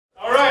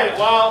right,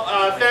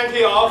 well, thank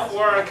you all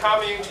for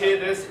coming to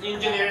this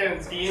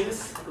Engineering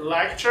Dean's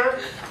lecture.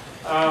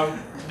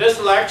 This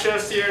lecture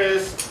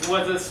series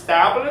was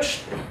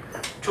established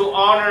to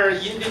honor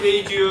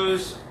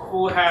individuals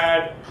who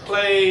had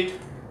played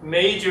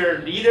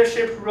major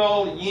leadership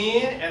role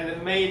in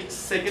and made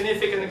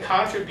significant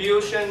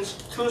contributions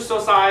to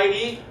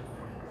society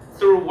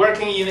through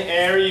working in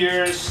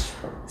areas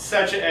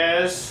such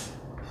as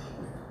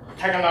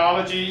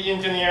technology,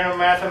 engineering,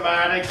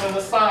 mathematics, and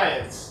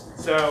science.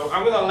 So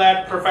I'm going to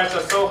let Professor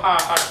Soha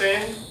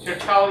Hassan to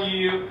tell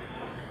you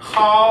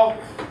how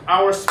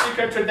our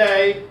speaker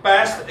today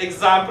best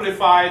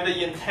exemplified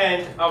the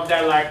intent of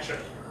their lecture.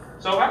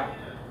 Soha?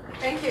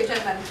 Thank you,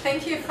 gentlemen.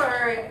 Thank you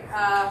for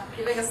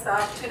giving us the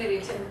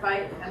opportunity to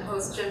invite and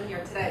host Jim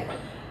here today.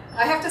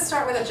 I have to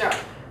start with a joke.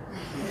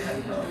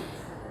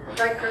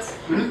 Right, Chris?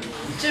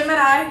 Jim and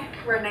I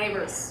were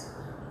neighbors.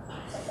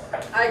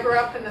 I grew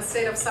up in the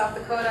state of South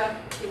Dakota.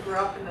 He grew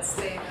up in the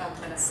state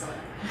of Minnesota.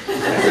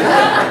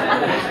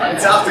 In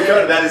South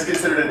Dakota, that is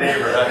considered a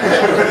neighbor.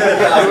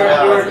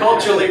 We were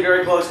culturally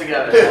very close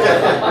together.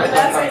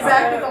 That's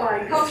exactly the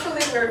line.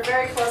 Culturally, we were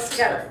very close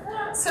together.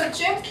 So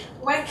Jim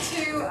went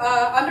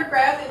to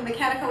undergrad in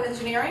mechanical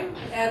engineering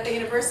at the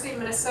University of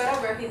Minnesota,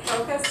 where he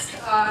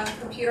focused on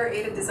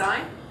computer-aided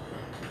design.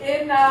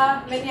 In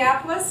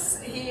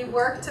Minneapolis, he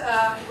worked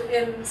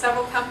in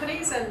several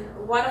companies,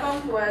 and one of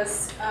them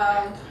was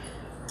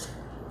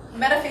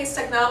Metaphase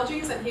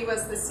Technologies, and he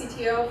was the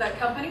CTO of that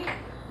company.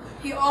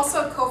 He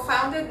also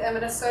co-founded a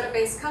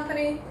Minnesota-based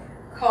company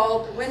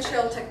called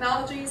Windchill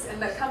Technologies, and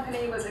that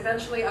company was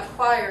eventually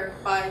acquired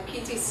by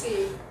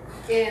PTC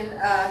in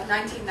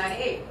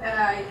 1998. And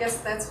I guess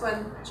that's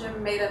when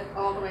Jim made it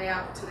all the way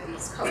out to the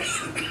East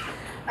Coast.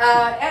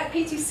 At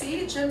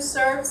PTC, Jim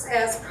serves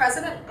as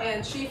President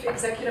and Chief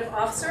Executive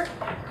Officer,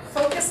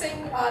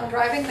 focusing on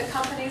driving the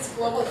company's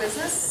global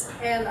business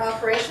and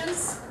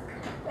operations.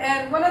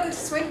 And one of the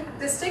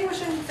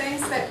distinguishing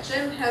things that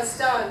Jim has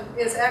done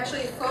is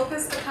actually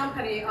focus the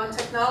company on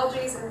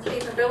technologies and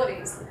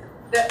capabilities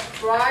that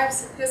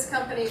drives his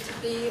company to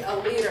be a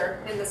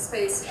leader in the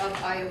space of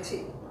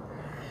IoT.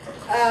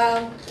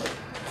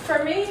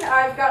 For me,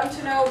 I've gotten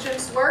to know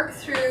Jim's work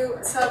through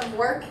some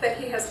work that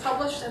he has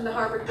published in the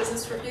Harvard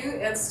Business Review,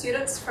 and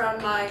students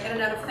from my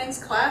Internet of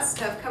Things class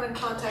have come in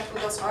contact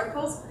with those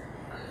articles.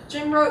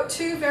 Jim wrote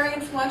two very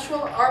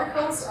influential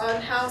articles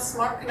on how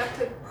smart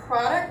connected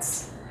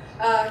products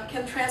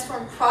can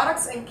transform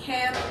products and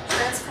can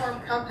transform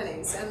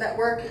companies, and that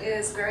work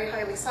is very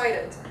highly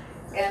cited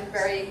and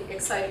very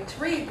exciting to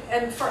read.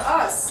 And for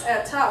us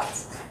at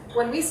Tufts,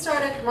 when we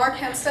started, Mark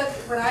Hempstead,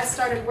 when I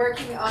started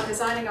working on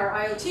designing our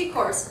IoT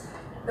course,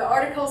 the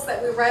articles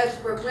that we read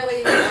were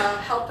really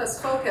helped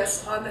us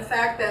focus on the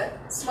fact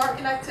that smart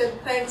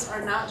connected things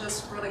are not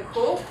just really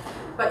cool,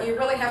 but you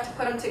really have to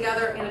put them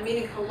together in a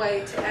meaningful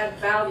way to add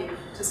value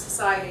to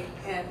society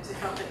and to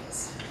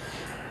companies.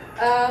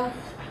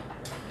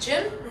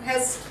 Jim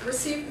has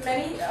received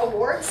many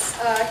awards.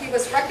 He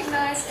was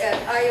recognized at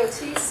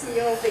IoT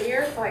CEO of the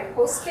Year by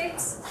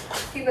Postcakes.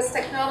 He was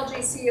Technology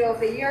CEO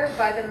of the Year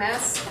by the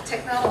Mass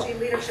Technology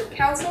Leadership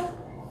Council,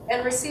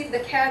 and received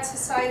the CAD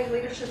Society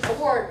Leadership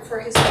Award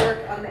for his work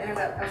on the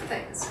Internet of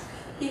Things.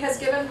 He has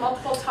given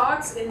multiple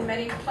talks in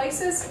many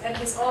places, and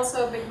he's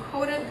also been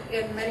quoted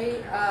in many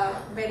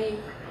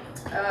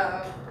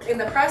in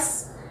the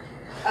press,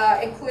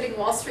 including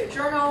Wall Street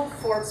Journal,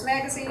 Forbes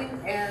magazine,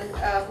 and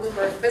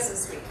Bloomberg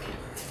Business Week.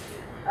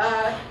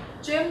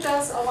 Jim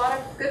does a lot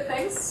of good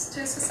things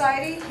to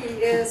society.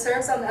 He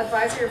serves on the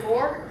advisory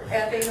board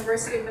at the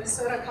University of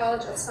Minnesota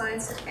College of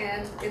Science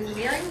and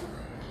Engineering.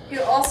 He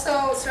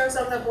also serves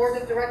on the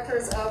board of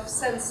directors of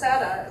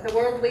Sensata, the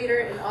world leader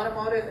in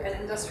automotive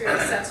and industrial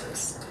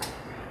sensors.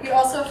 He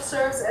also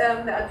serves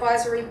on the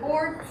advisory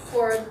board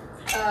for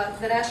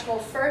the National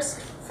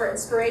First for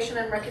Inspiration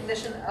and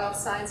Recognition of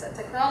Science and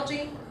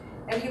Technology,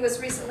 and he was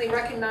recently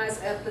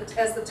recognized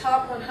as the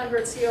top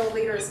 100 CEO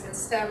leaders in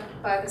STEM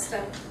by the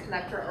STEM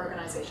Connector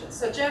organization.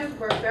 So Jim,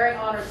 we're very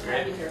honored to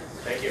have you here.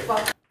 Thank you.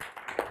 Welcome.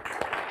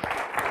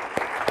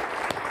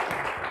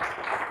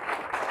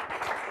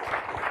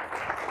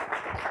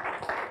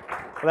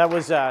 Well,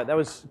 that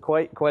was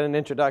quite an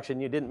introduction.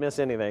 You didn't miss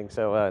anything,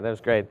 so that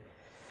was great.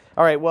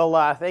 All right,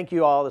 well, thank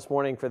you all this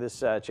morning for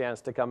this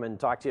chance to come and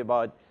talk to you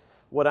about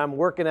what I'm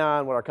working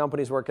on, what our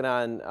company's working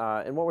on,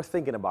 and what we're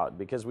thinking about,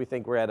 because we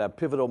think we're at a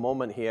pivotal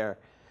moment here.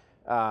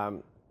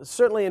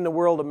 Certainly in the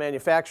world of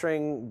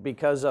manufacturing,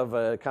 because of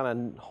a kind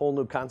of whole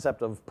new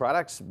concept of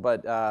products,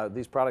 but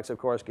these products, of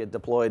course, get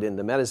deployed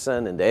into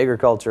medicine, into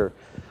agriculture,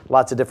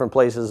 lots of different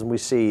places, and we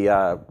see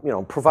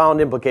profound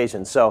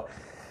implications. So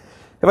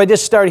if I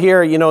just start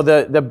here,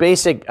 the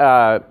basic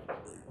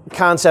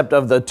concept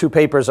of the two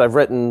papers I've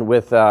written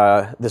with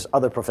this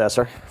other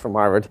professor from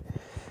Harvard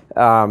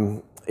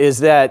is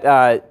that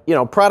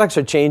products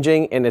are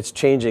changing, and it's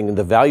changing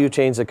the value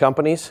chains of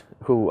companies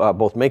who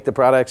both make the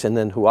products and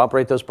then who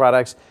operate those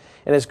products,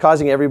 and it's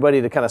causing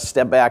everybody to kind of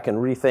step back and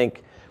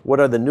rethink what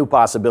are the new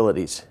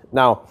possibilities.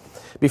 Now,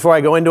 before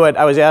I go into it,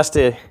 I was asked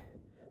to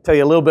tell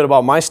you a little bit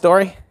about my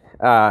story.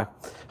 how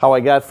I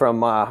got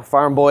from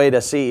farm boy to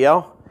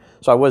CEO.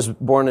 So I was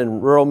born in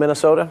rural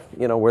Minnesota,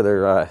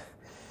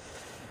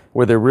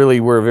 where there really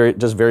were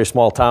just very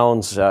small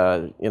towns,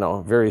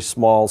 very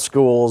small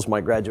schools.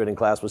 My graduating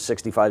class was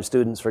 65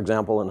 students, for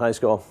example, in high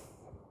school.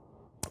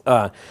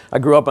 I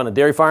grew up on a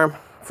dairy farm.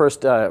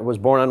 First was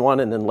born on one,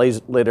 and then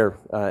later,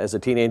 as a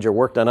teenager,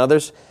 worked on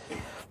others.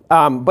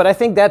 But I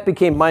think that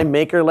became my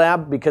maker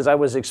lab because I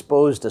was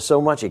exposed to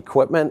so much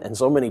equipment and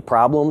so many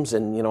problems,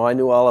 and I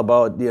knew all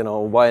about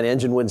why an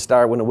engine wouldn't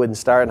start when it wouldn't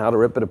start, and how to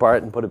rip it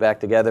apart and put it back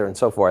together, and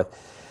so forth.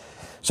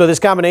 So this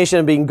combination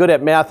of being good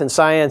at math and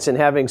science and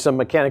having some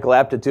mechanical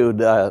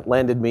aptitude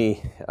landed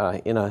me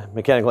in a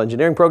mechanical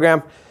engineering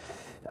program.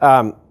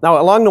 Now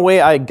along the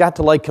way, I got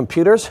to like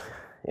computers,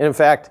 and in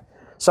fact,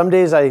 some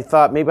days I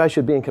thought maybe I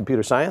should be in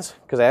computer science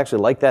because I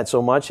actually liked that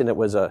so much, and it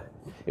was a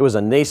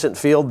nascent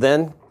field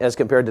then as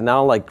compared to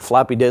now. Like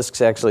floppy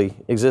disks actually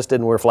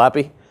existed and were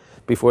floppy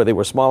before they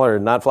were smaller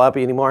and not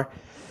floppy anymore.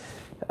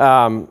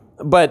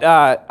 But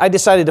I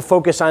decided to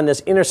focus on this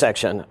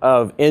intersection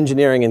of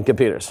engineering and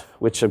computers,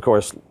 which of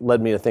course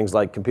led me to things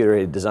like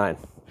computer-aided design.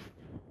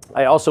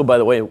 I also, by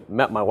the way,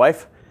 met my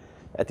wife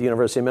at the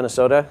University of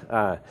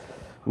Minnesota.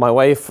 My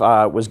wife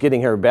was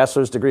getting her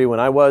bachelor's degree when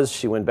I was.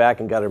 She went back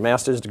and got her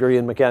master's degree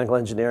in mechanical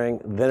engineering,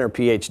 then her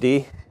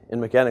PhD in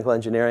mechanical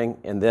engineering,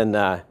 and then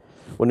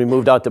when we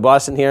moved out to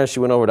Boston here, she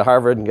went over to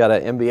Harvard and got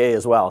an MBA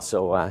as well.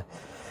 So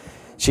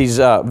she's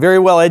very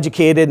well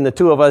educated, and the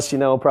two of us,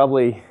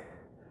 probably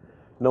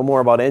know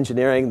more about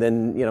engineering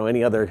than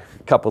any other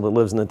couple that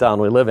lives in the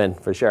town we live in,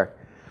 for sure.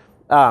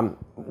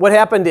 What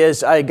happened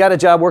is I got a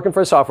job working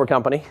for a software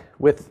company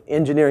with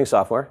engineering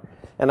software,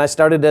 and I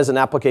started as an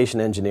application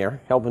engineer,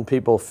 helping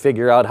people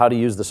figure out how to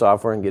use the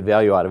software and get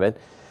value out of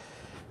it.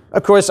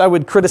 Of course, I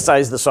would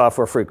criticize the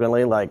software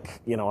frequently,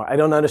 like, I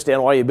don't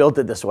understand why you built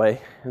it this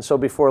way. And so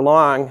before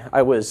long,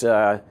 I was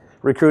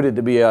recruited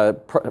to be a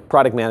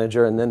product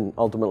manager and then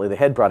ultimately the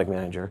head product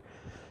manager.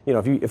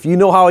 If you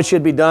know how it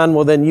should be done,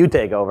 well, then you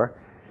take over.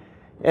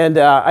 And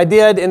I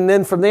did, and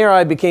then from there,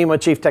 I became a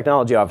chief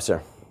technology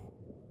officer.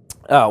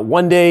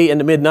 One day in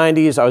the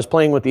mid-90s, I was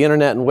playing with the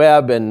internet and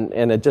web,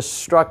 and it just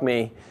struck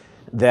me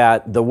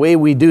that the way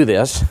we do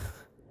this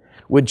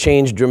would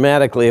change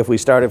dramatically if we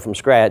started from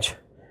scratch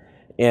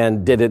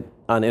and did it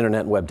on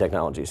internet and web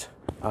technologies.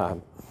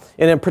 And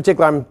in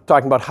particular, I'm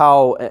talking about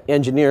how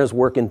engineers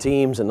work in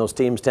teams, and those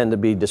teams tend to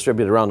be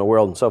distributed around the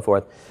world and so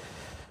forth.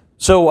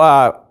 So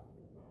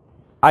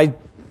I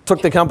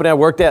took the company I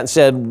worked at and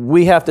said,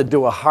 we have to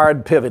do a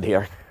hard pivot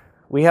here.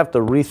 We have to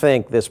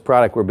rethink this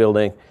product we're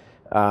building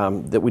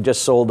that we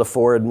just sold to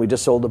Ford and we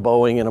just sold to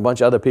Boeing and a bunch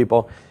of other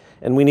people.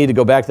 And we need to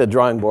go back to the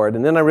drawing board.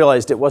 And then I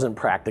realized it wasn't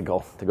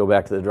practical to go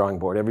back to the drawing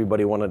board.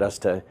 Everybody wanted us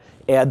to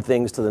add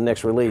things to the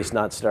next release,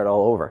 not start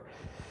all over.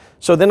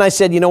 So then I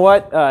said, you know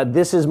what?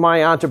 This is my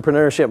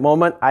entrepreneurship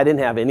moment. I didn't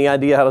have any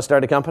idea how to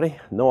start a company.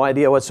 No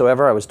idea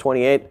whatsoever. I was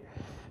 28.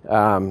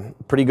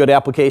 Pretty good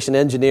application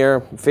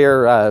engineer,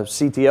 fair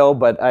CTO,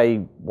 but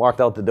I walked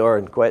out the door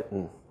and quit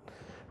and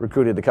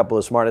recruited a couple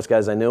of the smartest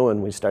guys I knew,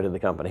 and we started the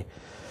company.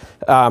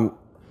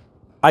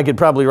 I could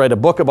probably write a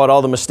book about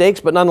all the mistakes,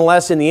 but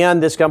nonetheless, in the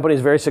end, this company is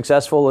very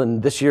successful,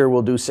 and this year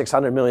we'll do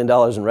 $600 million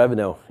in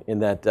revenue in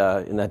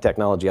that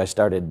technology I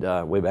started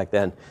way back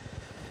then.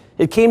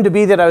 It came to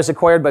be that I was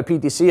acquired by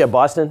PTC, a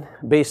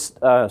Boston-based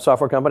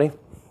software company,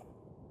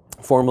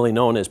 formerly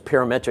known as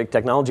Parametric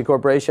Technology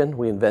Corporation.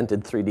 We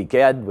invented 3D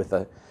CAD with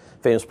a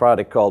famous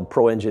product called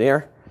Pro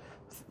Engineer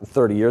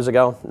 30 years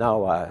ago,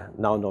 now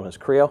known as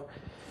Creo.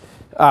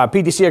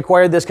 PTC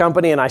acquired this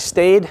company, and I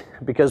stayed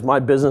because my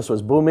business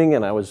was booming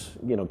and I was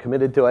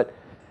committed to it.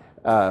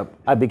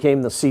 I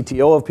became the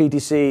CTO of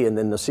PTC, and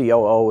then the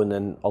COO, and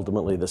then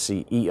ultimately the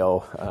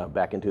CEO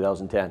back in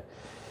 2010.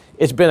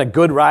 It's been a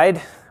good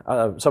ride.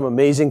 Some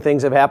amazing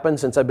things have happened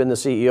since I've been the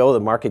CEO. The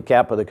market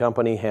cap of the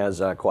company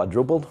has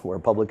quadrupled. We're a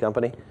public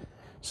company.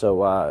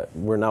 So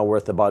we're now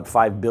worth about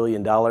 $5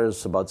 billion,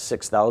 about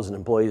 6,000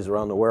 employees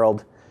around the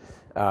world.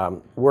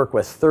 Work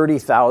with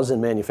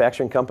 30,000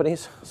 manufacturing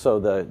companies. So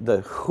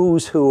the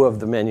who's who of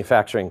the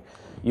manufacturing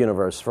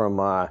universe, from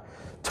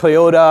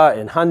Toyota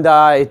and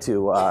Hyundai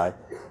to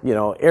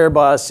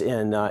Airbus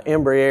and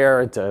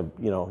Embraer to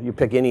you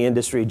pick any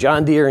industry,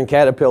 John Deere and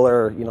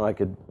Caterpillar. I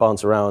could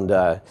bounce around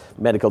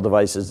medical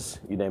devices,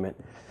 you name it.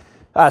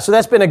 So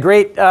that's been a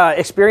great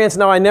experience.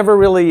 Now, I never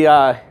really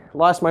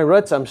lost my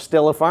roots. I'm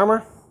still a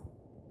farmer.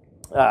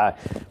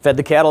 Fed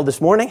the cattle this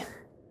morning.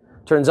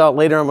 Turns out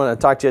later I'm going to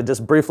talk to you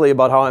just briefly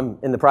about how I'm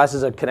in the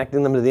process of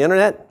connecting them to the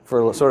internet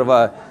for sort of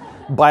a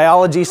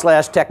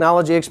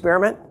biology/technology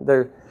experiment.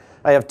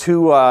 I have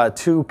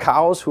two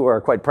cows who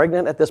are quite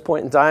pregnant at this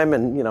point in time,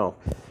 and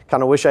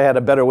kind of wish I had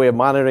a better way of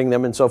monitoring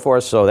them and so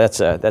forth. So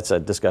that's a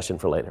discussion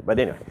for later. But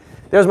anyway,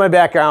 there's my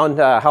background,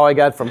 how I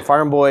got from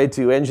farm boy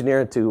to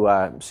engineer to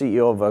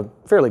CEO of a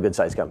fairly good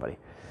sized company.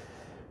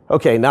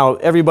 Okay, now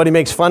everybody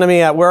makes fun of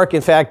me at work.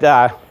 In fact,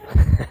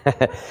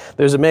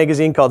 there's a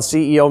magazine called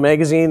CEO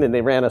Magazine, and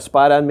they ran a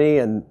spot on me,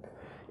 and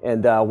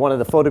And one of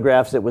the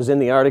photographs that was in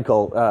the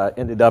article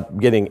ended up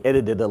getting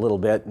edited a little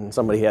bit, and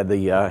somebody had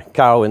the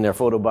cow in there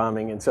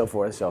photobombing and so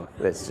forth, so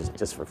it's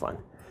just for fun.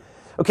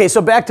 Okay,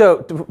 so back to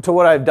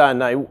what I've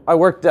done. I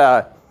worked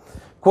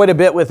quite a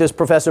bit with this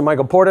professor,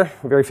 Michael Porter,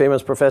 a very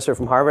famous professor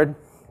from Harvard.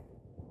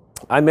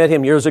 I met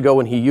him years ago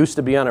when he used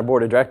to be on our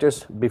board of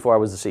directors before I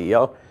was the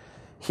CEO.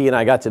 He and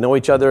I got to know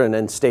each other and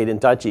then stayed in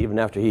touch even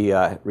after he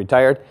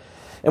retired.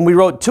 And we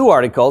wrote 2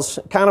 articles.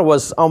 Kind of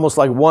was almost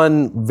like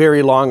one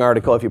very long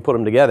article if you put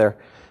them together.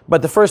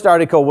 But the first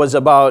article was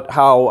about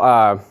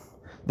how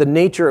the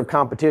nature of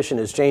competition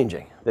is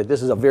changing, that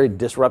this is a very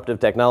disruptive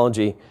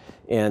technology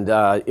and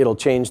it'll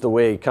change the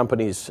way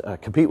companies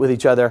compete with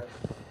each other.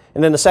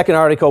 And then the second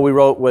article we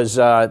wrote was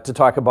to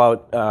talk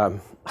about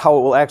how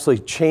it will actually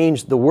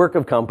change the work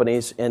of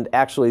companies and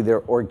actually their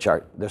org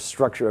chart, their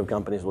structure of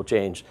companies will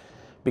change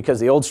because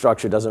the old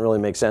structure doesn't really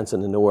make sense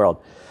in the new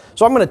world.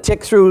 So I'm going to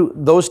tick through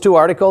those 2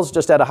 articles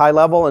just at a high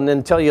level and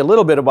then tell you a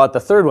little bit about the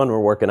third one we're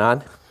working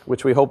on,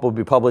 which we hope will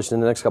be published in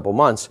the next couple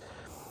months,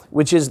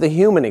 which is the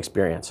human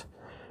experience.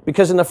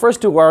 Because in the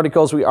first 2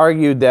 articles we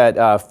argued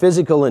that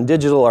physical and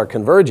digital are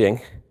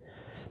converging,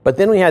 but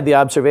then we had the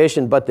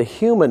observation, but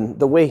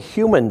the way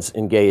humans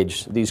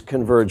engage these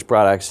converged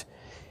products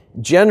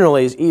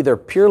generally is either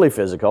purely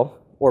physical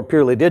or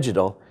purely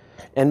digital,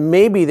 and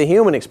maybe the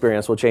human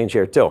experience will change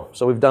here too.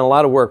 So we've done a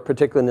lot of work,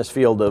 particularly in this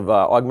field of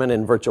augmented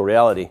and virtual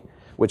reality,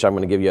 which I'm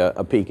going to give you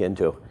a peek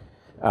into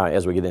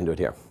as we get into it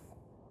here.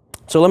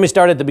 So let me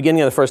start at the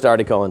beginning of the first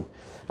article, and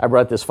I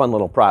brought this fun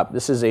little prop.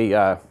 This is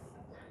a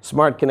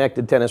smart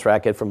connected tennis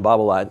racket from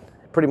Babolat.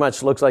 Pretty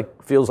much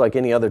feels like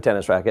any other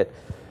tennis racket.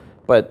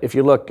 But if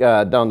you look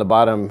down the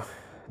bottom,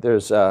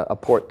 there's a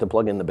port to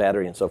plug in the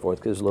battery and so forth,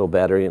 because there's a little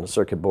battery and a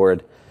circuit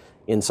board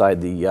inside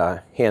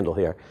the handle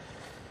here.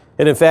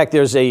 And in fact,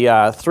 there's a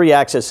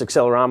 3-axis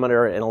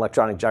accelerometer and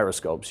electronic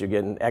gyroscopes. You're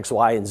getting X,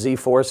 Y, and Z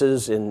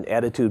forces in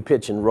attitude,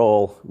 pitch, and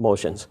roll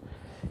motions.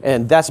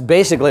 And that's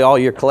basically all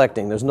you're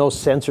collecting. There's no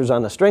sensors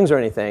on the strings or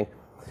anything.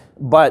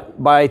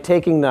 But by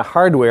taking the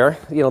hardware,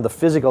 the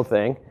physical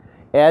thing,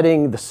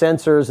 adding the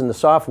sensors and the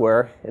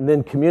software, and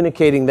then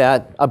communicating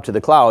that up to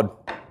the cloud.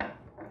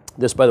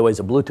 This, by the way, is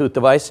a Bluetooth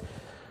device.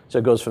 So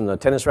it goes from the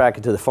tennis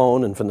racket to the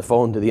phone and from the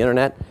phone to the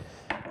internet.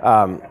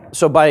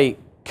 So by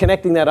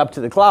connecting that up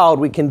to the cloud,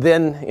 we can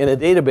then, in a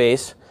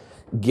database,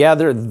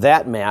 gather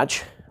that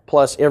match,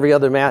 plus every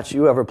other match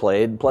you ever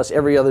played, plus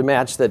every other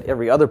match that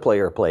every other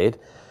player played,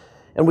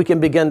 and we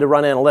can begin to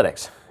run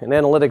analytics. And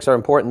analytics are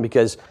important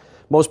because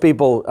most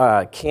people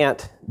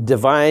can't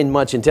divine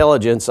much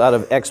intelligence out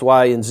of X,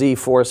 Y, and Z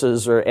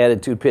forces or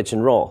attitude, pitch,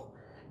 and roll.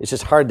 It's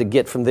just hard to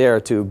get from there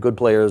to good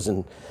players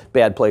and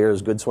bad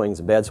players, good swings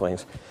and bad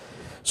swings.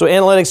 So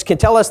analytics can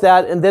tell us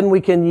that, and then we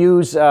can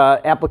use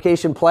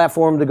application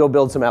platform to go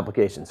build some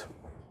applications.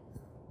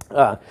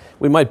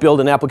 We might build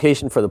an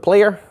application for the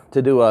player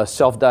to do a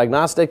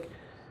self-diagnostic.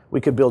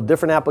 We could build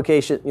different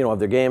applications, of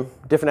their game,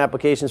 different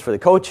applications for the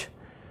coach.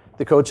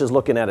 The coach is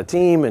looking at a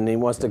team, and he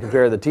wants to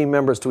compare the team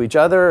members to each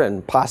other,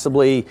 and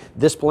possibly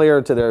this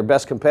player to their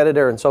best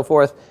competitor, and so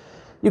forth.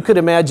 You could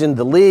imagine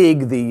the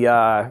league,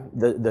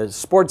 the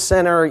sports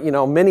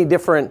center, many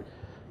different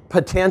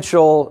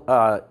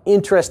potential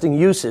interesting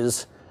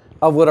uses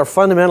of what are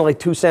fundamentally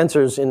 2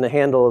 sensors in the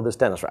handle of this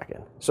tennis racket.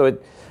 So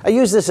I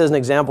use this as an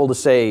example to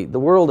say the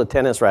world of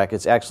tennis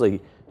rackets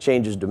actually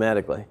changes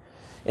dramatically.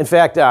 In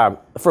fact,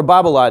 for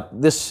Babolat,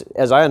 this,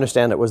 as I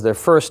understand it, was their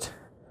first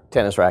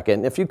tennis racket.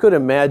 And if you could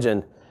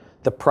imagine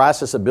the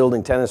process of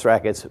building tennis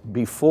rackets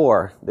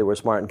before they were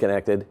smart and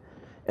connected,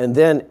 and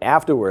then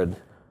after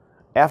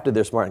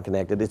they're smart and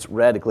connected, it's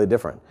radically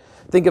different.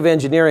 Think of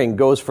engineering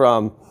goes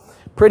from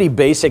pretty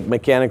basic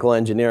mechanical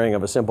engineering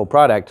of a simple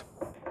product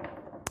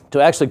to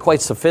actually quite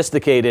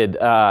sophisticated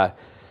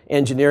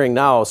engineering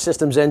now,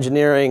 systems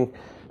engineering,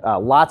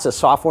 lots of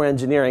software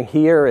engineering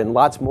here and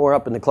lots more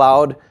up in the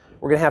cloud.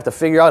 We're going to have to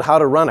figure out how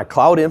to run a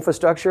cloud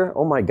infrastructure.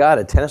 Oh my God,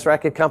 a tennis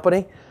racket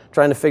company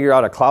trying to figure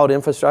out a cloud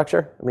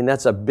infrastructure? I mean,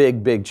 that's a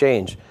big, big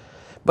change.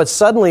 But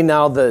suddenly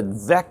now the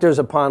vectors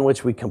upon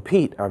which we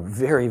compete are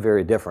very,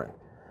 very different.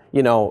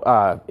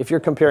 If you're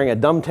comparing a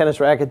dumb tennis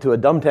racket to a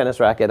dumb tennis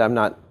racket, I'm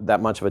not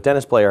that much of a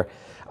tennis player,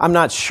 I'm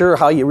not sure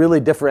how you really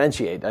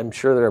differentiate. I'm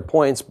sure there are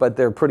points, but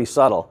they're pretty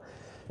subtle.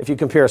 If you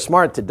compare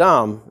smart to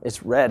dumb,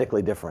 it's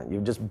radically different.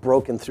 You've just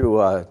broken through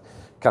a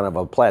kind of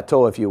a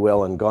plateau, if you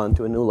will, and gone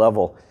to a new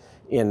level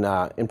in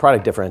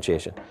product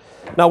differentiation.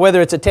 Now,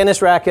 whether it's a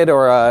tennis racket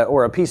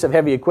or a piece of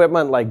heavy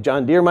equipment like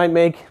John Deere might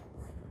make,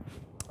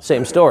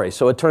 same story.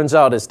 So it turns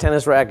out it's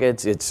tennis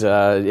rackets, it's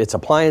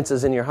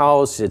appliances in your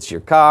house, it's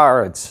your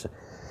car, it's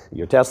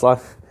your Tesla.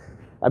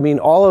 I mean,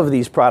 all of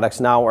these products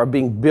now are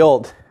being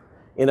built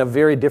in a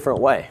very different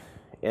way.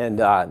 And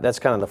that's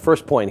kind of the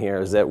first point here,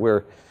 is that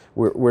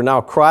we're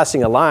now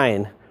crossing a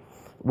line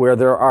where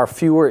there are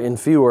fewer and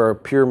fewer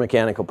pure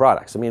mechanical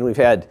products. I mean, we've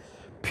had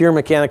pure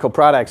mechanical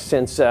products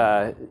since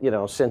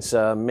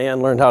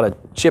man learned how to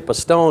chip a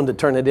stone to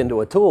turn it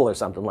into a tool or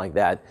something like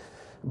that.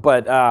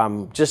 But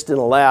just in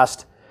the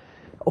last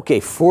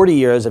Okay, 40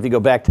 years if you go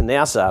back to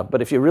NASA,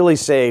 but if you really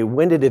say,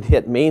 when did it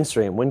hit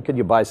mainstream? When could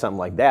you buy something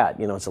like that?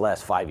 You know, it's the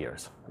last 5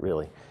 years,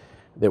 really,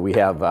 that we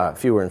have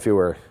fewer and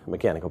fewer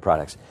mechanical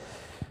products.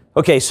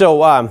 Okay,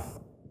 so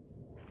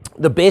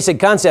the basic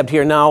concept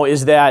here now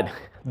is that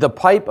the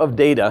pipe of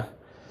data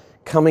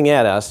coming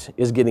at us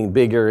is getting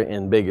bigger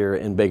and bigger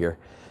and bigger.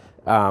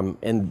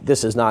 And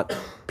this is not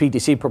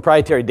PTC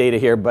proprietary data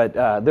here, but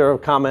there are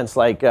comments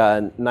like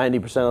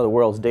 90% of the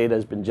world's data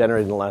has been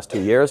generated in the last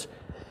 2 years.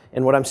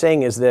 And what I'm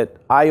saying is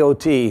that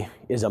IoT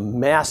is a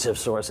massive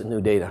source of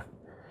new data.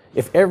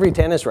 If every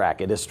tennis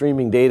racket is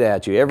streaming data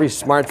at you, every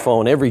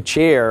smartphone, every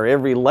chair,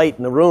 every light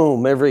in the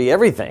room,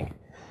 everything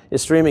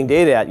is streaming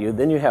data at you,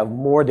 then you have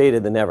more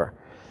data than ever.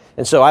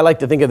 And so I like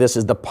to think of this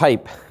as the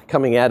pipe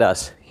coming at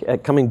us,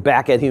 coming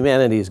back at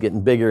humanity is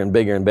getting bigger and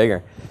bigger and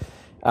bigger.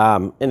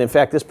 And in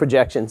fact, this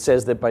projection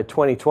says that by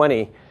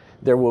 2020,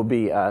 there will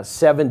be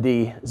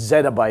 70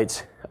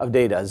 zettabytes of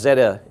data.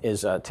 Zetta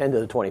is 10 to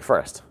the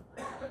 21st.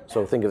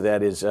 So think of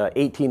that as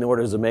 18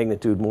 orders of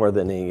magnitude more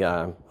than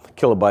a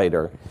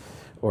kilobyte,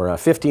 or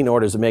 15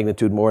 orders of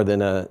magnitude more than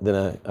a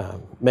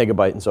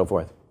megabyte, and so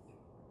forth.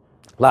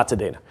 Lots of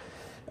data.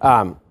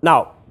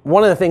 Now,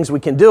 one of the things we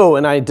can do,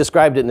 and I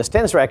described it in this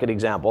tennis racket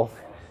example,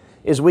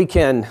 is we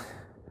can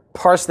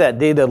parse that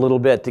data a little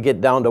bit to get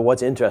down to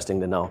what's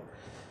interesting to know.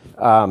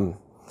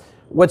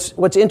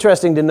 What's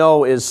interesting to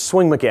know is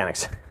swing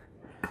mechanics.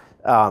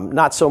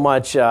 Not so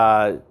much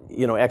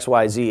X,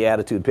 Y, Z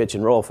attitude, pitch,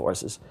 and roll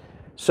forces.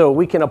 So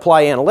we can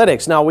apply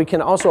analytics. Now we can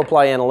also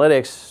apply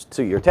analytics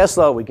to your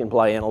Tesla. We can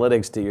apply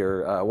analytics to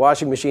your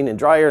washing machine and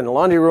dryer in the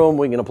laundry room.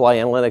 We can apply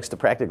analytics to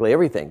practically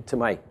everything, to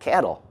my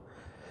cattle,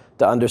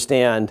 to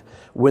understand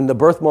when the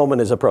birth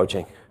moment is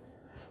approaching.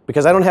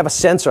 Because I don't have a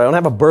sensor, I don't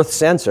have a birth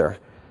sensor,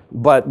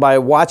 but by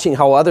watching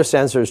how other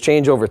sensors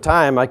change over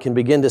time, I can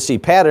begin to see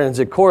patterns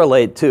that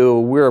correlate to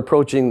we're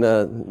approaching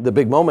the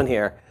big moment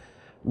here.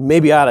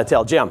 Maybe I ought to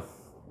tell Jim.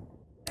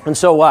 And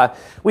so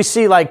we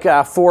see like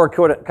 4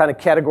 kind of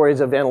categories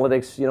of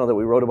analytics, that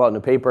we wrote about in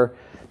the paper.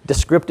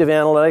 Descriptive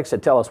analytics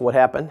that tell us what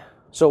happened.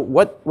 So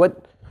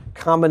what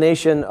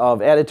combination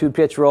of attitude,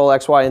 pitch, roll,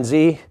 X, Y, and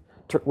Z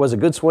was a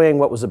good swing?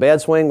 What was a bad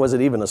swing? Was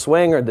it even a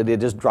swing, or did they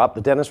just drop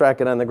the tennis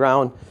racket on the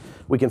ground?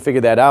 We can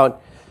figure that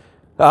out.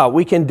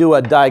 We can do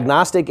a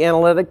diagnostic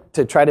analytic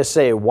to try to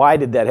say, why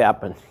did that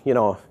happen?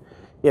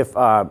 If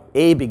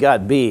A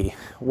begot B,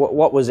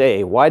 what was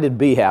A? Why did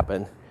B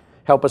happen?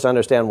 Help us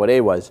understand what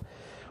A was.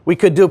 We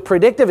could do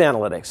predictive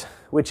analytics,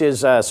 which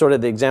is sort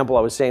of the example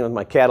I was saying with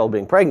my cattle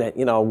being pregnant.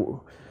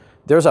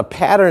 There's a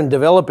pattern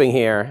developing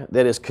here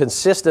that is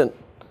consistent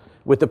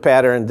with the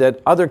pattern that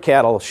other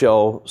cattle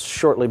show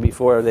shortly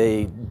before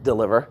they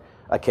deliver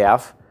a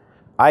calf.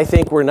 I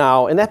think we're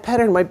now, and that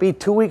pattern might be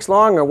 2 weeks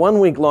long or 1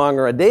 week long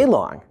or a day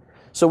long.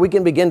 So we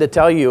can begin to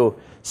tell you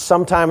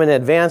sometime in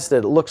advance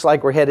that it looks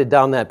like we're headed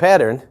down that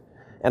pattern.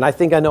 And I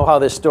think I know how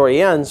this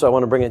story ends, so I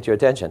want to bring it to your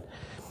attention.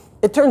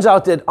 It turns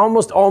out that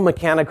almost all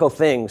mechanical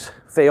things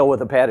fail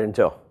with a pattern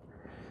too.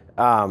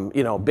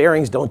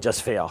 Bearings don't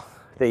just fail.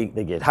 They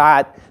get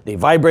hot, they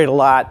vibrate a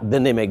lot,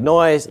 then they make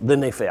noise, then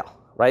they fail,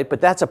 right?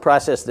 But that's a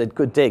process that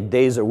could take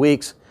days or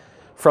weeks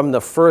from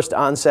the first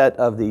onset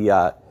of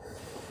the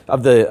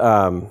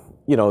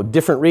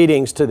different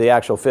readings to the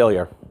actual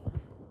failure.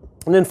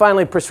 And then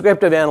finally,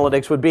 prescriptive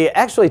analytics would be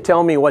actually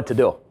tell me what to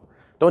do.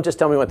 Don't just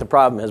tell me what the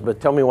problem is,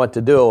 but tell me what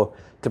to do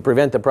to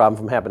prevent the problem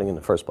from happening in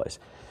the first place.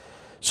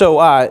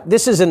 So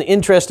this is an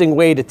interesting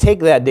way to take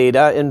that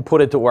data and put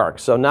it to work.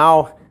 So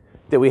now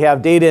that we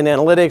have data and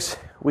analytics,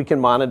 we can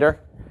monitor.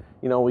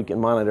 We can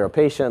monitor a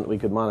patient. We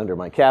could monitor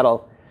my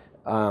cattle.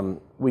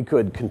 We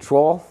could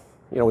control.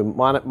 We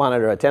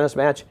monitor a tennis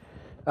match.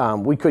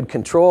 We could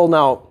control.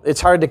 Now,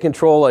 it's hard to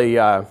control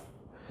a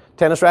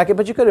tennis racket,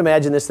 but you could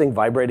imagine this thing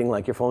vibrating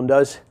like your phone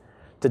does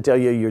to tell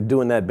you you're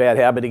doing that bad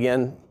habit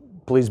again.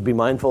 Please be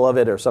mindful of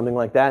it, or something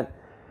like that.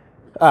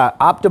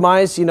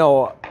 Optimize.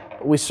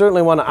 We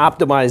certainly want to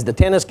optimize the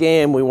tennis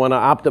game. We want to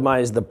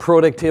optimize the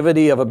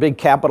productivity of a big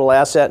capital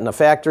asset in a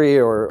factory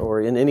or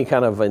in any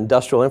kind of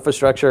industrial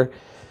infrastructure.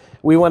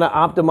 We want to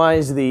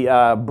optimize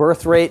the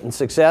birth rate and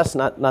success,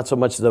 not so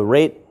much the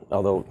rate,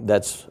 although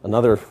that's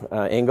another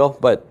angle,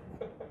 but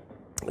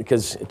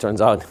because it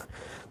turns out there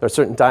are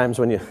certain times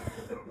when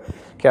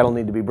cattle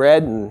need to be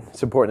bred, and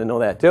it's important to know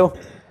that too.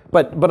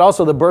 But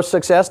also the birth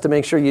success, to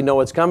make sure you know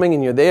what's coming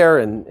and you're there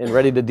and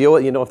ready to deal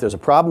with it. If there's a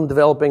problem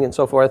developing and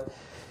so forth.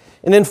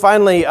 And then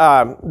finally,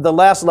 the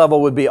last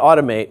level would be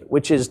automate,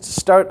 which is to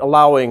start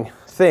allowing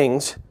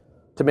things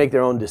to make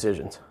their own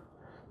decisions,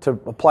 to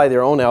apply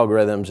their own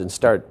algorithms and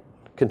start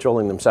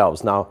controlling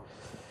themselves. Now,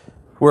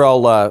 we're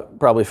all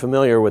probably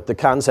familiar with the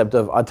concept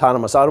of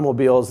autonomous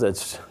automobiles.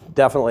 That's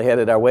definitely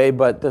headed our way,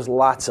 but there's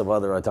lots of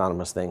other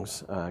autonomous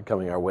things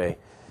coming our way.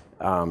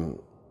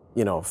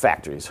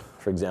 Factories,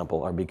 for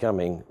example, are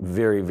becoming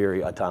very,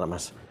 very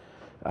autonomous.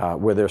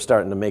 Where they're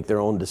starting to make their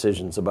own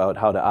decisions about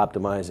how to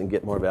optimize and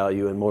get more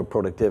value and more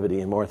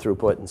productivity and more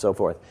throughput and so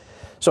forth.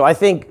 So I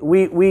think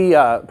we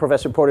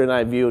Professor Porter and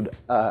I viewed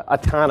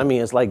autonomy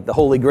as like the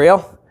holy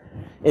grail,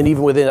 And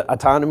even within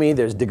autonomy,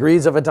 there's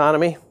degrees of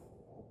autonomy.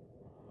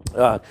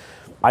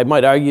 I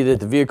might argue that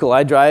the vehicle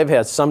I drive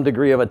has some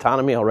degree of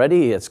autonomy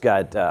already. It's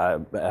got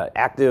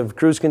active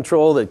cruise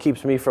control that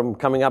keeps me from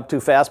coming up too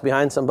fast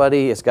behind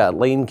somebody. It's got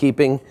lane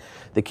keeping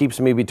that keeps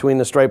me between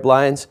the stripe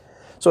lines.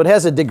 So it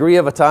has a degree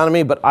of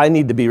autonomy, but I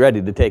need to be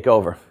ready to take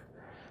over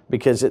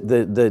because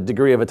the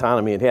degree of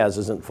autonomy it has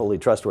isn't fully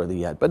trustworthy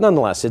yet. But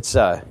nonetheless, it's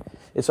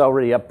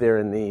already up there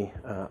in the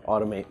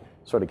automate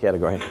sort of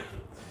category.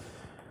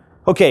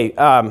 Okay,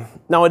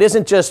 now it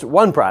isn't just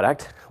one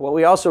product. What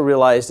we also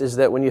realized is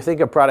that when you think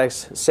of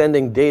products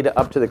sending data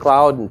up to the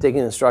cloud and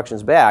taking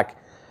instructions back,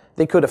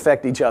 they could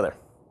affect each other.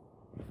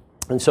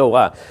 And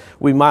so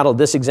we modeled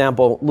this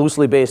example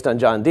loosely based on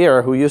John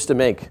Deere, who used to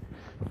make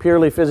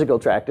purely physical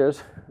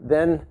tractors.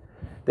 Then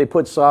they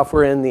put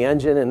software in the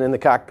engine and in the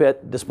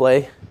cockpit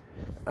display.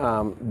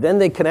 Then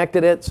they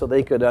connected it so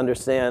they could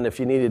understand if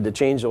you needed to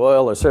change the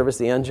oil or service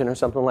the engine or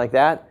something like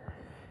that.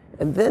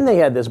 And then they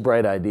had this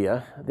bright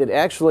idea that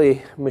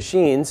actually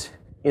machines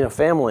in a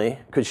family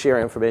could share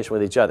information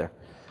with each other.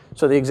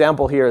 So the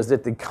example here is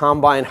that the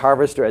combine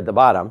harvester at the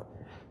bottom,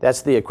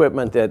 that's the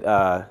equipment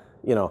that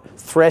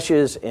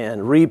threshes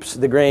and reaps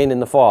the grain in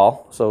the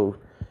fall, so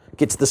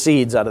gets the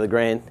seeds out of the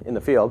grain in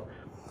the field.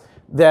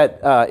 That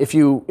if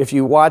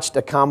you watched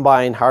a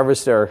combine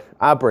harvester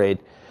operate,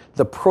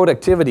 the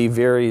productivity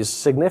varies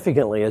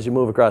significantly as you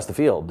move across the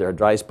field. There are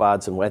dry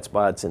spots and wet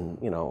spots and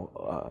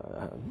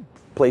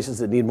places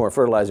that need more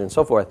fertilizer and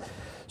so forth.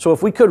 So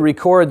if we could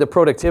record the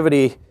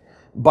productivity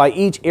by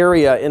each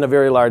area in a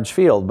very large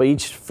field, by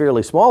each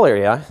fairly small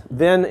area,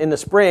 then in the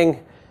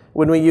spring,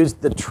 when we use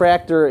the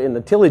tractor in the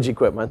tillage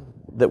equipment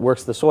that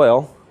works the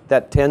soil,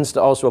 that tends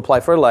to also apply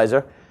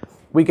fertilizer,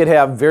 we could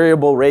have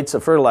variable rates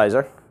of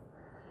fertilizer,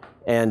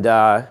 and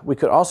we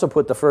could also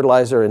put the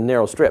fertilizer in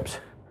narrow strips.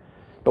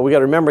 But we got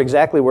to remember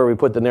exactly where we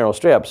put the narrow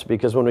strips,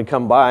 because when we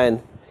come by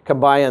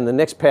on the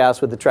next pass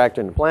with the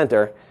tractor and the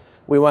planter,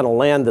 we want to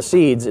land the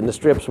seeds in the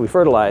strips we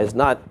fertilize,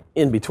 not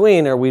in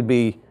between, or we'd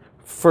be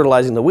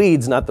fertilizing the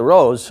weeds, not the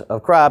rows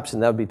of crops,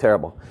 and that would be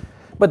terrible.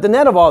 But the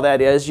net of all that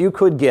is you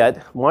could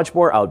get much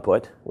more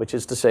output, which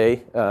is to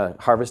say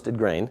harvested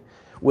grain,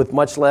 with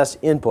much less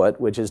input,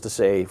 which is to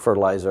say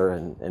fertilizer,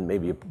 and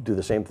maybe you do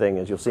the same thing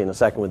as you'll see in a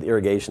second with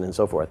irrigation and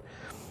so forth.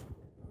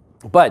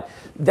 But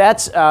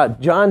that's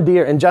John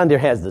Deere, and John Deere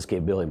has this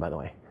capability, by the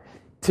way.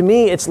 To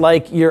me, it's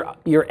like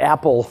your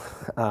Apple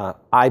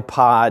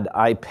iPod,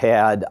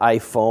 iPad,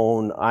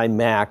 iPhone,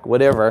 iMac,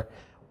 whatever,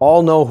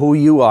 all know who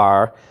you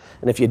are.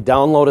 And if you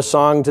download a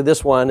song to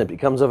this one, it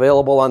becomes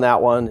available on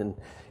that one. And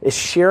it's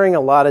sharing a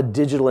lot of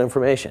digital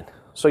information.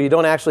 So you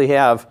don't actually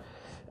have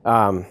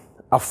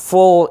a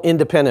full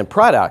independent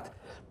product.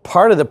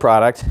 Part of the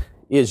product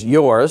is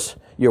yours,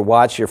 your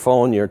watch, your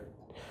phone, your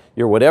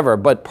whatever.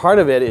 But part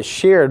of it is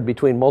shared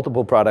between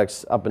multiple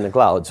products up in the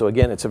cloud. So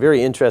again, it's a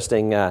very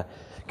interesting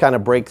kind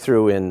of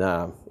breakthrough in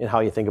how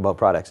you think about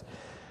products.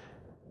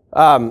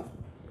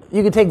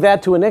 You can take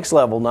that to a next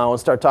level now and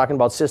start talking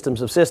about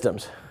systems of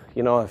systems.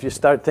 You know, if you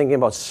start thinking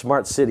about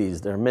smart cities,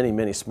 there are many,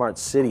 many smart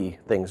city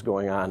things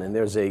going on. And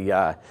there's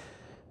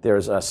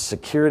a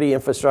security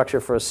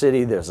infrastructure for a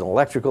city. There's an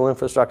electrical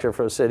infrastructure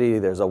for a city.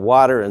 There's a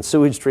water and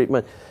sewage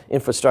treatment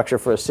infrastructure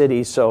for a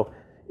city. So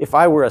if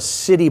I were a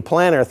city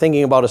planner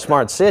thinking about a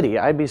smart city,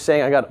 I'd be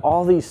saying I got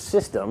all these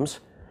systems,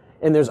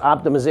 and there's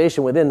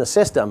optimization within the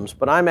systems,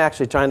 but I'm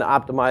actually trying to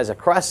optimize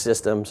across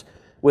systems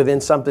within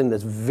something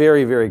that's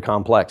very, very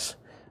complex,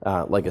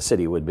 like a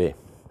city would be.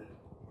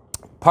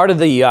 Part of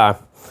the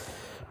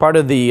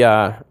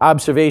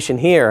observation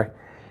here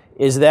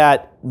is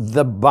that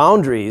the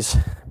boundaries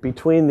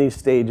between these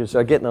stages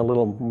are getting a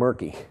little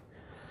murky.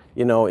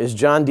 You know, is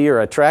John Deere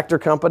a tractor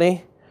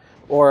company,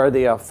 or are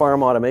they a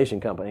farm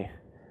automation company?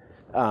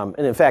 And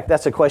in fact,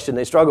 that's a question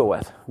they struggle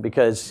with,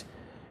 because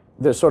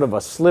there's sort of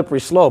a slippery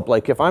slope.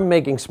 Like, if I'm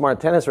making smart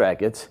tennis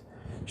rackets,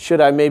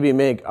 should I maybe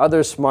make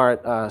other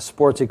smart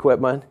sports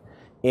equipment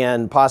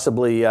and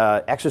possibly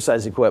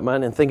exercise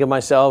equipment, and think of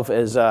myself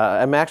as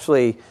I'm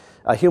actually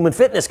a human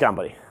fitness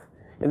company,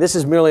 and this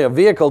is merely a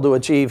vehicle to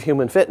achieve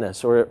human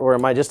fitness, or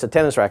am I just a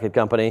tennis racket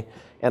company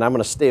and I'm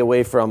going to stay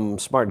away from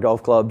smart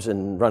golf clubs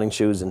and running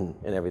shoes and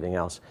everything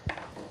else?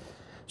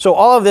 So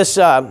all of this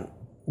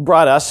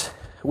brought us,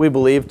 we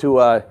believe, to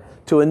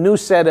a new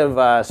set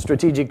of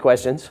strategic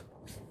questions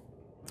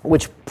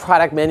which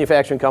product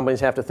manufacturing companies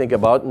have to think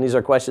about, and these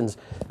are questions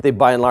they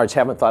by and large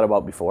haven't thought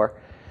about before.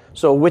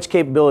 So which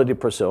capability to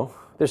pursue?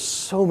 There's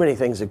so many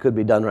things that could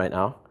be done right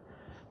now,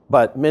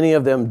 but many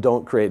of them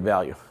don't create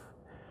value.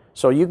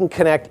 So you can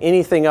connect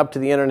anything up to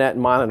the internet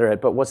and monitor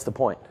it, but what's the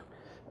point?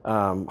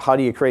 How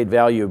do you create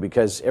value?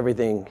 Because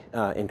everything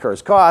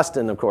incurs cost,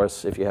 and of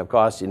course, if you have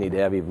cost, you need to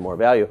have even more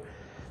value.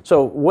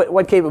 So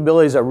what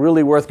capabilities are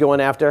really worth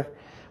going after?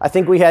 I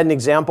think we had an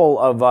example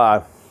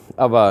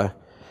of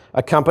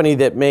a company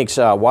that makes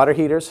water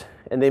heaters,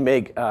 and they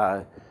make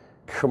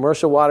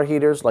commercial water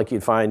heaters like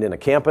you'd find in a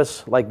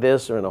campus like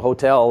this, or in a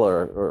hotel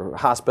or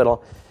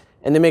hospital,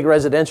 and they make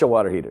residential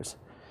water heaters.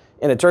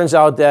 And it turns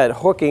out that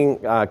hooking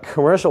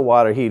commercial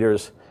water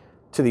heaters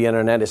to the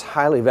internet is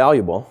highly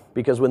valuable,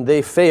 because when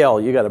they fail,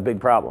 you got a big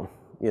problem.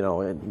 You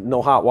know,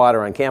 no hot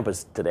water on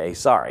campus today,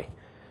 sorry.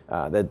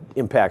 That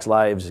impacts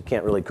lives. You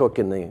can't really cook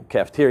in the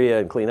cafeteria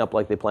and clean up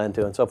like they plan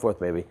to, and so forth,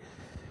 maybe.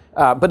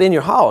 But in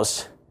your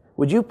house,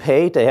 would you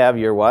pay to have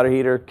your water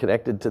heater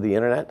connected to the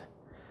internet?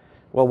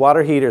 Well,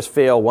 water heaters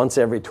fail once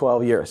every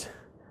 12 years.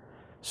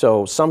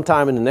 So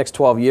sometime in the next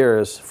 12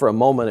 years, for a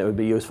moment, it would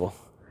be useful.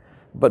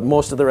 But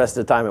most of the rest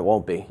of the time, it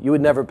won't be. You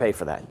would never pay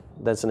for that.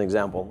 That's an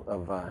example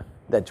of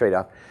that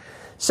trade-off.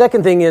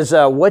 Second thing is,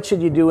 what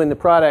should you do in the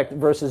product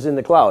versus in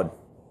the cloud?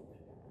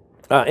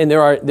 And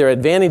there are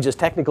advantages,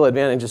 technical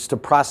advantages, to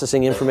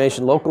processing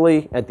information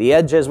locally at the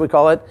edge, as we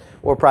call it,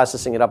 or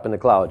processing it up in the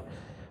cloud.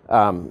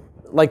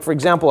 Like, for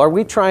example, are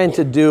we trying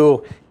to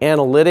do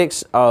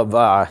analytics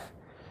of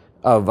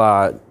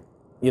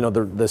you know,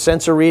 the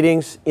sensor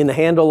readings in the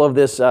handle of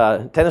this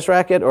tennis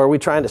racket, or are we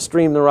trying to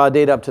stream the raw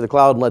data up to the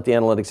cloud and let the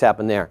analytics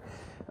happen there?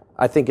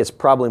 I think it's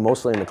probably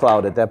mostly in the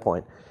cloud at that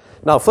point.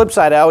 Now, flip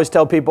side, I always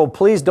tell people,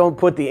 please don't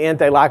put the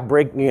anti-lock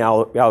braking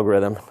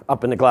algorithm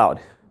up in the cloud.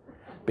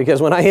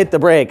 Because when I hit the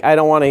brake, I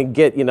don't want to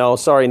get, you know,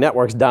 sorry,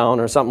 network's down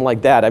or something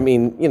like that. I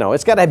mean, you know,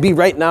 it's got to be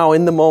right now,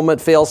 in the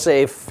moment,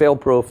 fail-safe,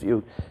 fail-proof,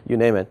 you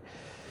name it.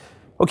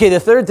 Okay,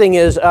 the third thing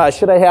is,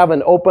 should I have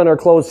an open or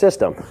closed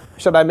system?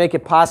 Should I make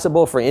it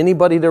possible for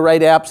anybody to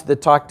write apps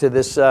that talk to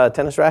this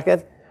tennis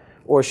racket?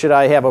 Or should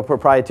I have a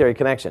proprietary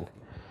connection?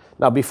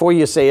 Now, before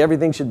you say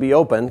everything should be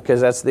open,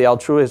 because that's the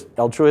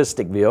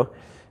altruistic view,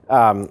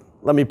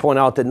 let me point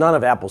out that none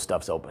of Apple's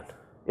stuff's open.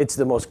 It's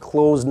the most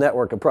closed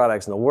network of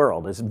products in the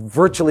world. It's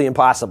virtually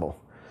impossible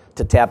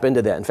to tap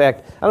into that. In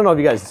fact, I don't know if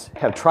you guys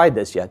have tried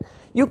this yet.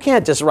 You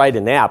can't just write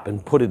an app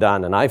and put it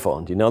on an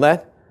iPhone. Do you know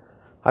that?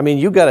 I mean,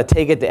 you've got to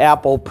take it to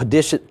Apple,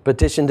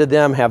 petition to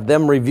them, have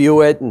them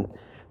review it. And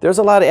there's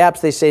a lot of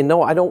apps they say,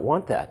 no, I don't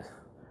want that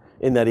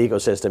in that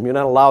ecosystem. You're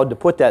not allowed to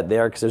put that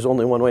there because there's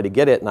only one way to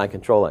get it, and I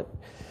control it.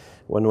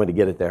 One way to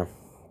get it there.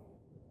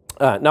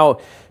 Now,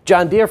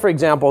 John Deere, for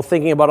example,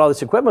 thinking about all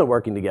this equipment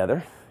working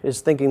together,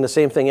 is thinking the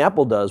same thing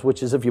Apple does,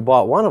 which is if you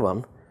bought one of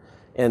them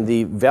and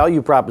the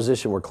value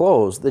proposition were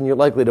closed, then you're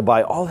likely to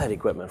buy all that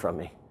equipment from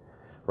me,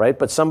 right?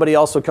 But somebody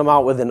also come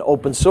out with an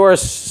open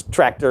source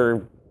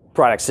tractor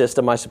product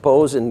system, I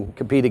suppose, and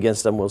compete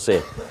against them, we'll see.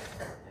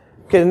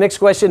 Okay, the next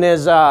question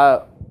is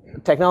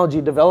technology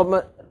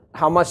development.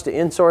 How much to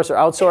insource or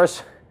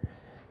outsource?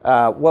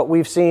 What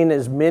we've seen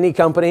is many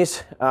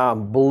companies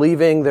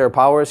believing their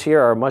powers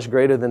here are much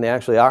greater than they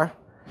actually are.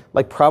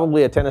 Like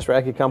probably a tennis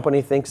racket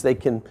company thinks they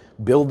can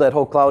build that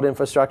whole cloud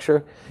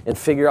infrastructure and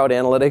figure out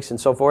analytics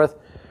and so forth,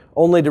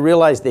 only to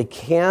realize they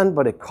can,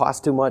 but it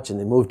costs too much and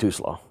they move too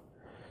slow.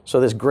 So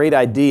this great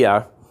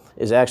idea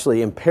is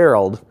actually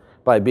imperiled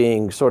by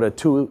being sort of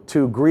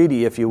too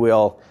greedy, if you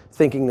will,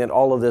 thinking that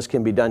all of this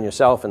can be done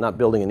yourself and not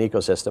building an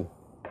ecosystem.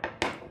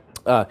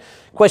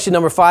 Question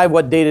number 5,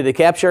 what data to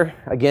capture?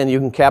 Again, you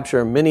can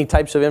capture many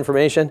types of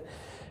information.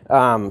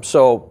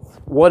 So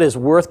what is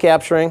worth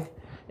capturing?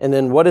 And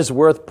then what is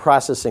worth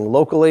processing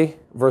locally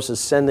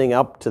versus sending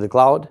up to the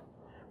cloud?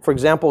 For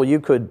example, you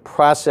could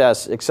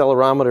process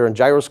accelerometer and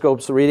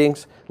gyroscopes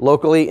readings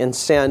locally and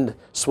send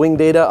swing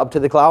data up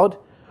to the cloud,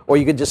 or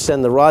you could just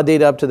send the raw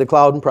data up to the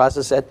cloud and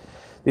process it.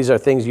 These are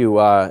things you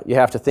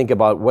have to think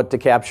about what to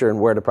capture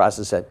and where to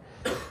process it.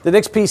 The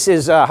next piece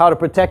is how to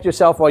protect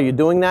yourself while you're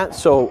doing that.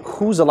 So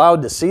who's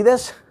allowed to see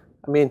this?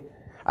 I mean,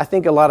 I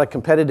think a lot of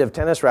competitive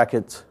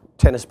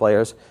tennis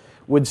players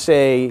would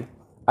say,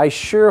 I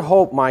sure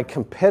hope my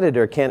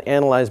competitor can't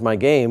analyze my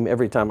game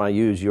every time I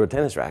use your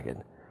tennis racket.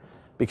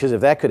 Because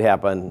if that could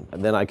happen,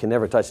 then I can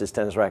never touch this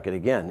tennis racket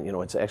again. You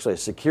know, it's actually a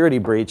security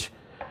breach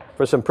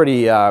for some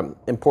pretty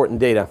important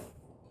data.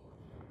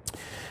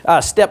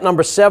 Step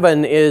number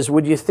 7 is,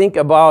 would you think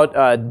about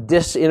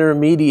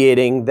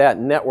disintermediating that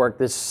network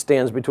that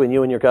stands between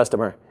you and your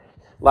customer?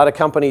 A lot of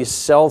companies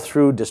sell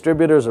through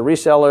distributors or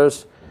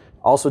resellers,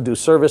 also do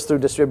service through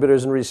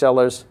distributors and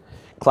resellers.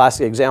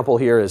 Classic example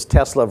here is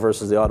Tesla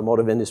versus the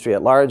automotive industry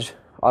at large.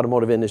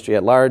 Automotive industry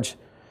at large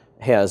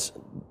has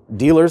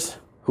dealers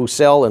who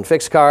sell and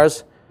fix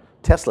cars.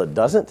 Tesla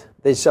doesn't.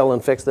 They sell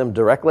and fix them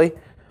directly.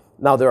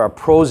 Now, there are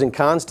pros and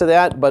cons to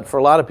that, but for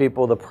a lot of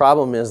people, the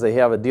problem is they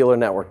have a dealer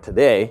network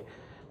today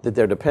that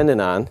they're dependent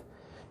on.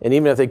 And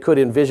even if they could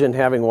envision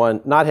having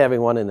one, not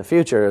having one in the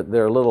future,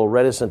 they're a little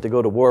reticent to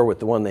go to war with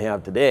the one they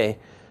have today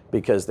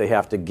because they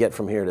have to get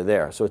from here to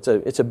there. So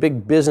it's a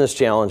big business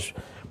challenge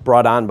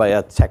brought on by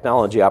a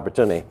technology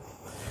opportunity.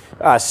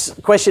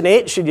 Question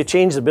 8, should you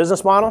change the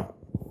business model?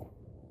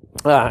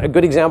 A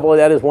good example of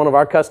that is one of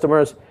our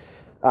customers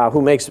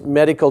who makes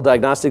medical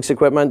diagnostics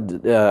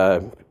equipment,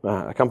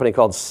 a company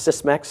called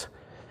Sysmex,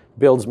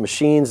 builds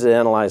machines that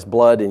analyze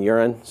blood and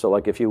urine. So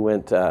like if you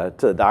went to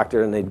the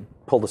doctor and they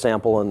pulled a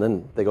sample and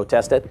then they go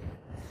test it.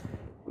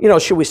 You know,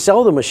 should we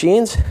sell the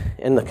machines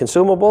and the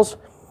consumables,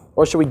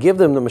 or should we give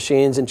them the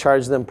machines and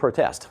charge them per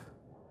test?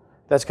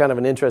 That's kind of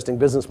an interesting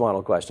business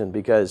model question,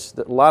 because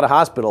a lot of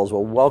hospitals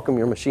will welcome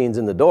your machines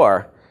in the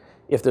door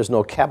if there's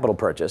no capital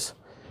purchase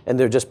and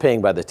they're just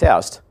paying by the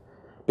test.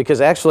 Because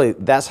actually,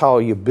 that's how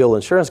you bill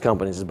insurance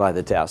companies, is by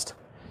the test.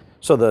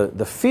 So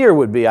the fear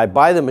would be, I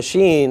buy the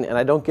machine and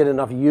I don't get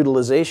enough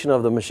utilization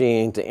of the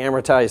machine to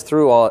amortize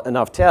through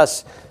enough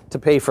tests to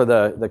pay for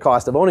the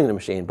cost of owning the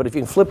machine. But if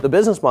you can flip the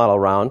business model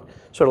around,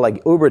 sort of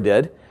like Uber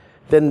did,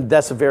 then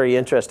that's a very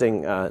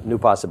interesting new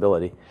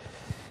possibility.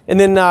 And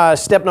then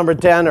step number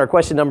 10, or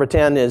question number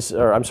 10 is,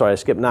 or I'm sorry, I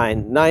skipped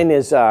 9. 9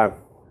 is,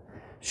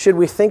 should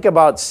we think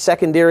about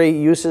secondary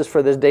uses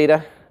for this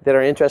data that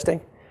are interesting?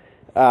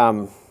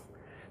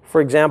 For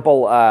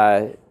example,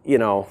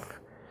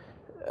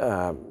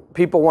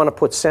 people want to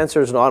put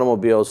sensors in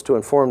automobiles to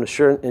inform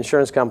the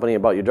insurance company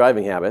about your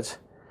driving habits,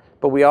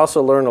 but we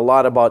also learn a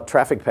lot about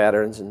traffic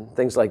patterns and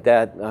things like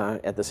that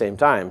at the same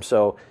time.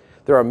 So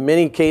there are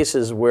many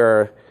cases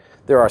where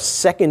there are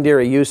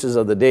secondary uses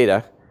of the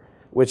data,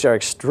 which are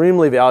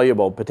extremely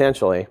valuable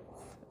potentially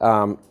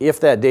if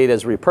that data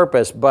is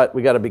repurposed, but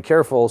we got to be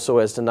careful so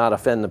as to not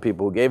offend the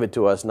people who gave it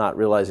to us, not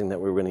realizing that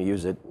we were going to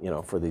use it,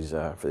 for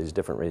these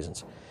different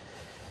reasons.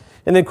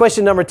 And then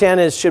question number 10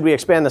 is, should we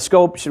expand the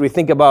scope? Should we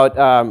think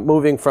about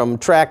moving from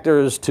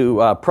tractors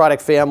to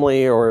product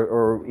family,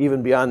 or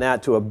even beyond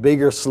that to a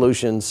bigger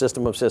solution,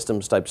 system of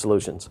systems type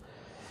solutions?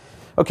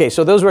 Okay,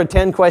 so those were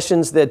 10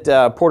 questions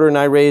that Porter and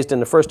I raised in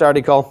the first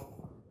article.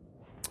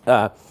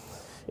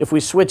 If we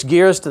switch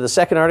gears to the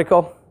second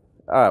article,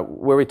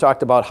 where we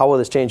talked about how will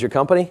this change your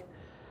company,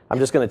 I'm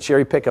just going to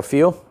cherry pick a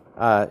few,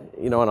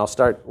 and I'll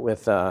start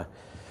with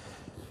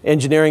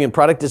engineering and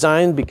product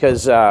design,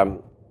 because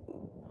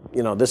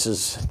this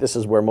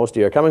is where most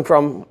of you are coming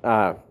from.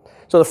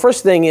 So the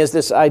first thing is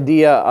this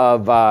idea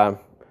of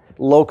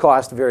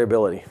low-cost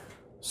variability.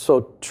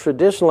 So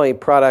traditionally,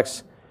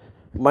 products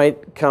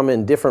might come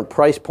in different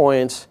price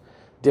points,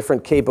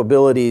 different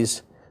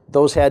capabilities.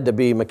 Those had to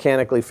be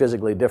mechanically,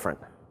 physically different.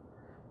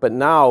 But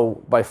now,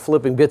 by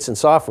flipping bits in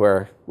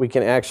software, we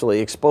can actually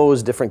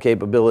expose different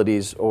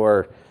capabilities,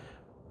 or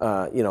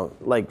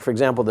like, for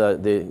example,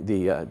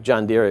 the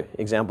John Deere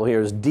example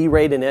here is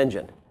derate an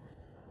engine.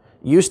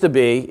 Used to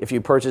be, if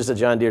you purchased a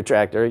John Deere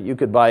tractor, you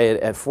could buy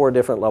it at 4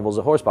 different levels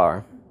of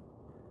horsepower.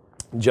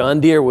 John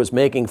Deere was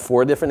making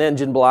 4 different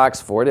engine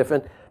blocks, 4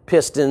 different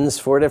pistons,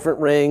 4 different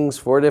rings,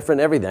 4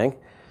 different everything,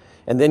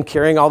 and then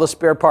carrying all the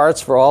spare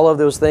parts for all of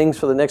those things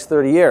for the next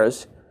 30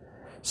 years.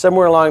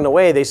 Somewhere along the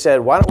way, they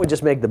said, why don't we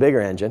just make the bigger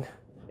engine?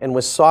 And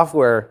with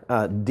software,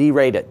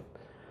 derate it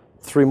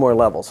 3 more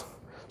levels.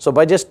 So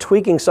by just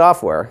tweaking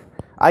software,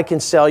 I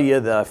can sell you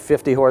the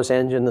 50-horse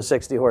engine, the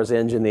 60-horse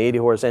engine, the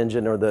 80-horse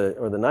engine, or the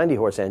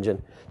 90-horse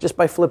engine just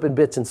by flipping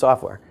bits in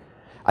software.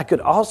 I could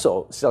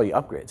also sell you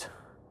upgrades.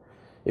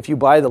 If you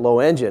buy the low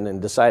engine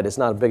and decide it's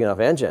not a big enough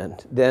engine,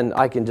 then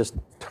I can just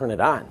turn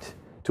it on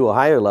to a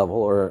higher level,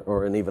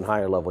 or an even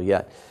higher level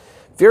yet.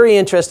 Very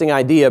interesting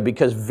idea,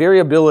 because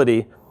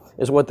variability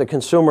is what the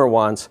consumer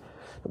wants,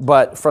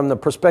 but from the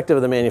perspective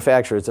of the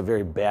manufacturer, it's a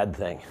very bad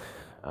thing.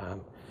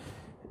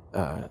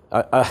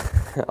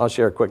 I'll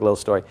share a quick little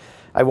story.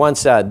 I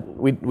once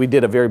we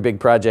did a very big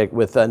project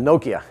with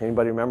Nokia.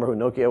 Anybody remember who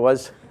Nokia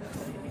was?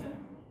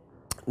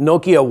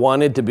 Nokia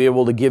wanted to be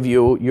able to give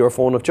you your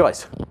phone of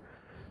choice.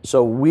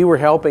 So we were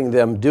helping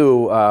them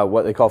do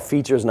what they call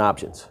features and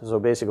options. So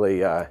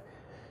basically,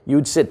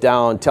 you'd sit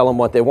down, tell them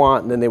what they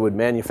want, and then they would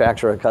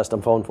manufacture a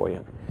custom phone for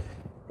you.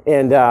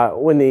 And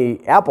when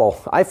the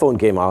Apple iPhone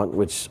came out,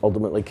 which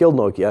ultimately killed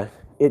Nokia,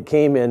 it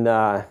came in,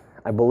 I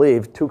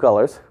believe, 2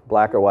 colors,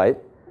 black or white,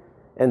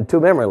 and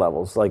 2 memory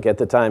levels, like at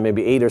the time,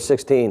 maybe 8 or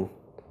 16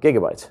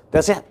 gigabytes.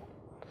 That's it.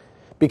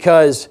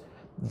 Because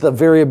the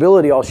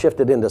variability all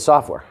shifted into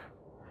software.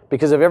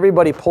 Because if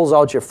everybody pulls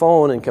out your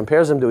phone and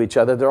compares them to each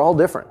other, they're all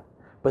different.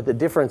 But the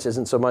difference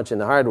isn't so much in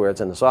the hardware,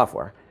 it's in the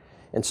software.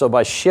 And so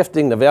by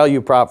shifting the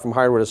value prop from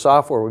hardware to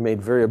software, we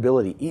made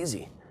variability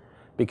easy.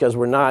 Because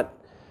we're not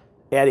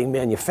adding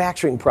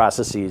manufacturing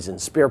processes and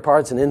spare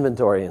parts and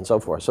inventory and so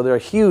forth. So there are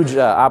huge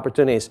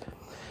opportunities.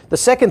 The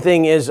second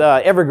thing is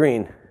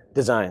evergreen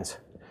designs.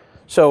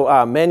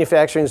 So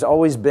manufacturing has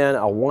always been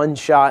a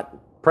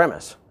one-shot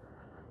premise.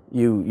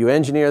 You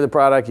engineer the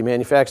product, you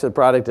manufacture the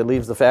product, it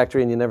leaves the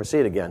factory, and you never see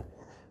it again.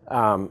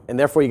 And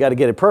therefore, you got to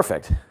get it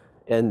perfect.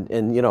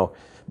 And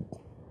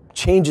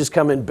changes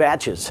come in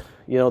batches.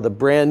 The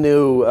brand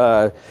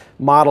new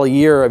model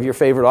year of your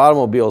favorite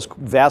automobile is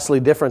vastly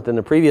different than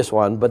the previous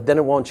one, but then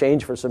it won't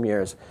change for some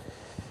years.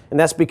 And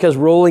that's because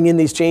rolling in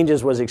these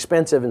changes was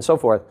expensive and so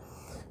forth.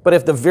 But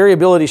if the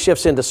variability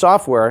shifts into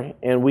software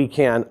and we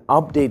can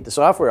update the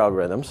software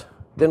algorithms,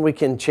 then we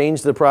can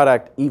change the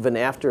product even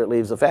after it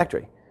leaves the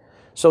factory.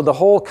 So the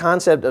whole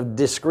concept of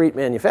discrete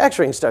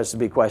manufacturing starts to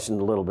be questioned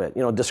a little bit.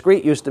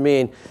 Discrete used to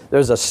mean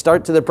there's a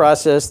start to the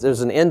process,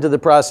 there's an end to the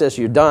process,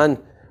 you're done,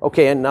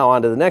 okay, and now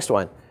on to the next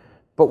one.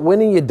 But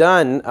when are you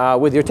done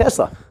with your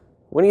Tesla?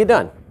 When are you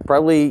done?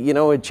 Probably,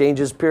 it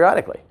changes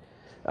periodically.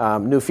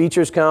 New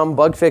features come,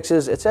 bug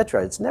fixes,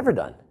 etc. It's never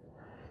done.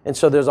 And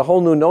so there's a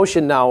whole new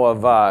notion now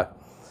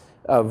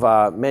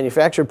of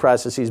manufacturing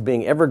processes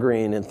being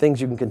evergreen and things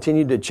you can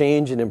continue to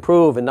change and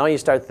improve. And now you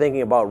start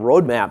thinking about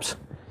roadmaps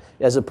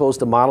as opposed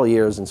to model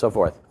years and so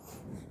forth.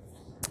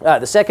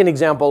 The second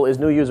example is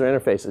new user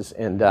interfaces,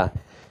 and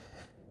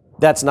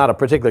that's not a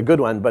particularly good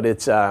one, but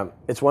it's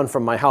one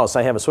from my house.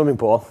 I have a swimming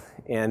pool,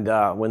 and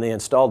when they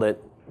installed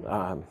it,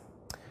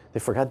 they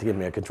forgot to give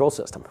me a control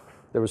system.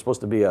 There was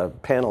supposed to be a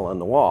panel on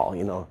the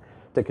wall,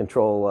 to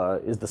control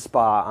is the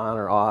spa on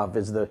or off,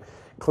 is the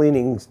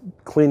cleaning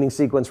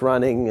sequence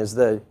running,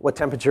 what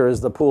temperature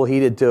is the pool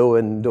heated to,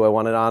 and do I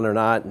want it on or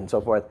not, and so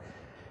forth.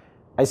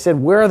 I said,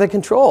 where are the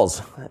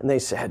controls? And they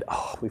said,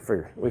 oh, we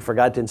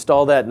forgot to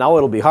install that. Now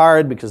it'll be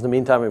hard because in the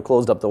meantime we've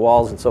closed up the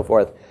walls and so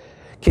forth.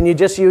 Can you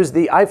just use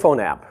the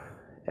iPhone app?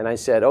 And I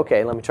said,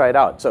 okay, let me try it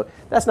out. So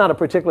that's not a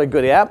particularly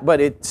good app, but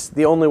it's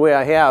the only way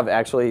I have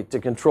actually to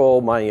control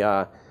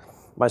my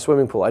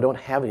swimming pool. I don't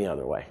have any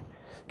other way.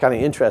 Kind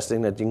of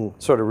interesting that you can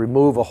sort of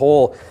remove a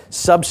whole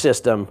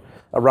subsystem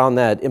around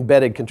that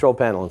embedded control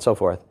panel and so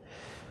forth.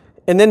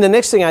 And then the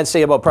next thing I'd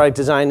say about product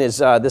design is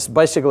this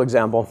bicycle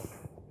example.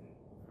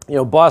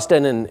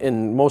 Boston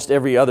and most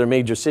every other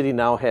major city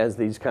now has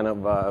these kind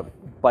of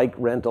bike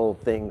rental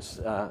things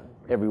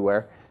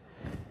everywhere.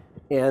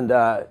 And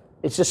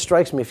it just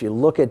strikes me, if you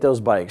look at those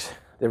bikes,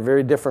 they're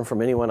very different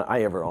from anyone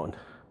I ever owned.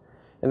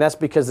 And that's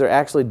because they're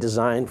actually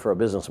designed for a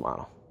business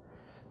model.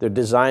 They're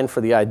designed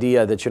for the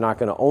idea that you're not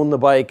going to own the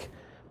bike.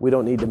 We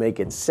don't need to make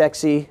it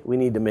sexy. We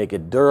need to make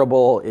it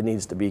durable. It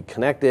needs to be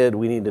connected.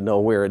 We need to know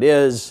where it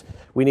is.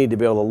 We need to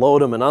be able to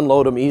load them and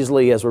unload them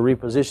easily as we're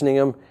repositioning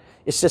them.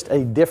 It's just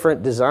a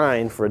different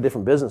design for a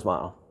different business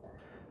model.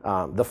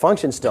 The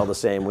function's still the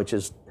same, which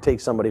is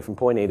take somebody from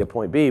point A to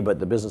point B, but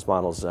the business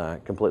model's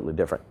completely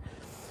different.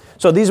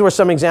 So these were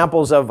some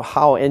examples of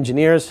how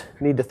engineers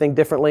need to think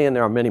differently, and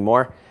there are many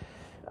more.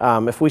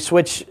 If we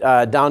switch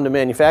down to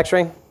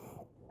manufacturing,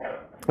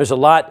 there's a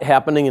lot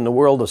happening in the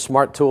world of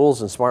smart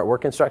tools and smart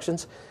work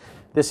instructions.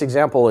 This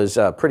example is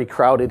pretty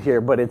crowded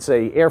here, but it's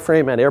an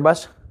airframe at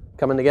Airbus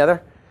coming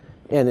together.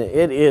 And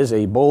it is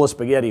a bowl of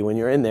spaghetti when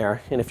you're in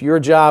there. And if your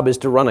job is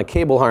to run a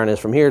cable harness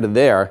from here to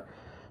there,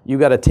 you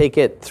got to take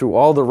it through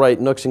all the right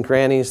nooks and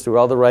crannies, through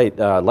all the right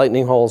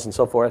lightning holes and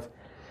so forth.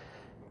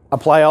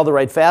 Apply all the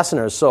right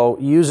fasteners. So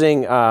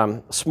using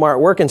smart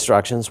work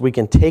instructions, we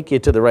can take you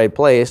to the right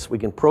place. We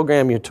can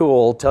program your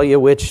tool, tell you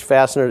which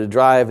fastener to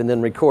drive, and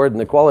then record in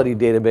the quality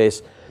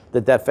database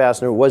that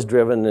fastener was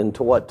driven and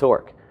to what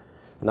torque.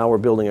 Now we're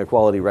building a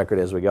quality record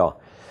as we go.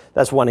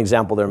 That's one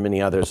example. There are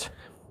many others.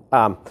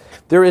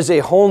 There is a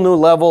whole new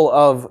level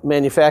of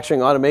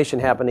manufacturing automation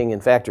happening in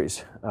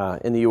factories.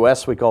 In the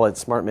US, we call it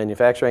smart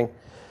manufacturing.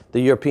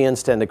 The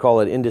Europeans tend to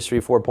call it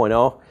Industry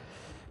 4.0.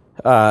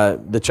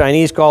 The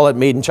Chinese call it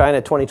Made in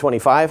China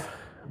 2025.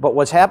 But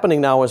what's happening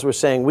now is we're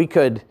saying we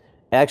could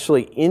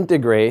actually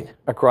integrate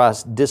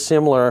across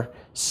dissimilar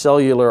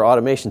cellular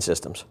automation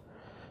systems.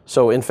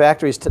 So in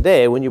factories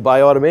today, when you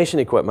buy automation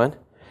equipment,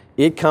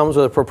 it comes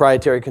with a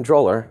proprietary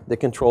controller that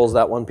controls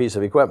that one piece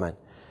of equipment.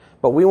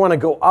 But we want to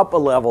go up a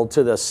level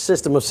to the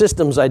system of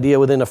systems idea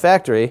within a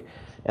factory,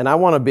 and I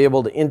want to be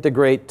able to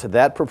integrate to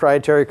that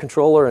proprietary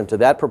controller and to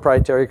that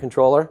proprietary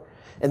controller.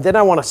 And then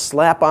I want to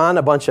slap on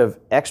a bunch of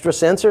extra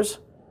sensors.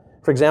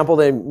 For example,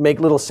 they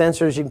make little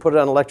sensors you can put it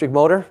on an electric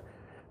motor,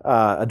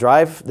 a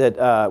drive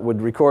that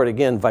would record,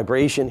 again,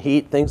 vibration,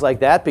 heat, things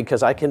like that,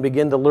 because I can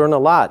begin to learn a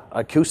lot.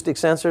 Acoustic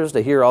sensors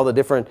to hear all the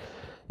different,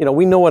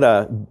 we know what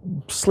a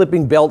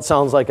slipping belt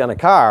sounds like on a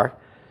car,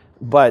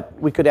 but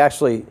we could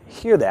actually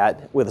hear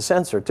that with a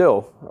sensor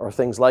too, or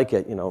things like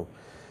it,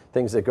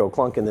 things that go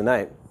clunk in the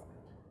night.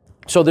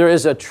 So there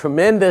is a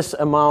tremendous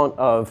amount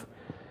of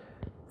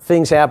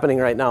things happening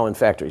right now in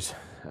factories.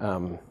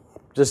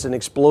 Just an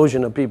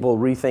explosion of people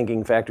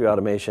rethinking factory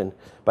automation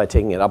by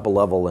taking it up a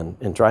level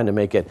and trying to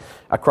make it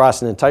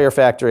across an entire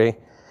factory,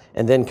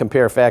 and then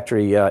compare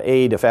factory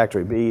A to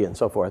factory B and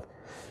so forth.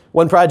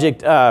 One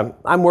project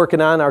I'm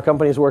working on, our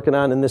company's working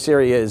on in this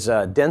area is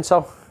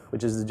Denso,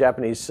 which is the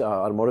Japanese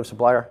automotive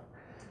supplier.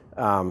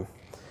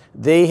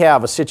 They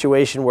have a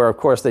situation where, of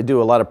course, they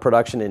do a lot of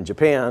production in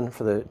Japan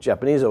for the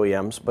Japanese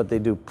OEMs, but they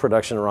do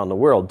production around the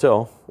world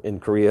too, in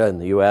Korea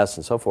and the US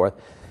and so forth.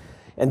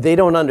 And they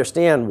don't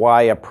understand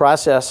why a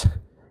process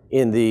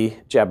in the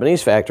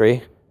Japanese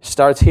factory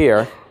starts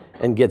here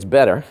and gets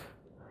better,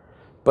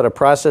 but a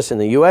process in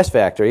the US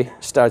factory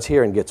starts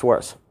here and gets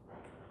worse.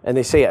 And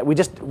they say,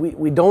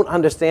 we don't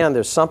understand,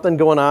 there's something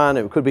going on,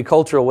 it could be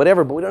cultural,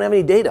 whatever, but we don't have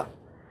any data.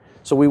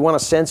 So we want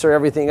to censor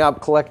everything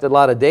up, collect a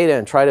lot of data,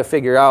 and try to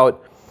figure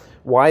out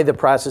why the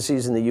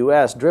processes in the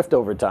US drift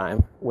over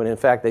time when in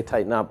fact they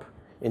tighten up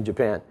in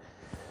Japan.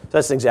 So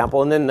that's an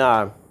example. And then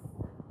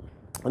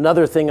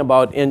another thing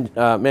about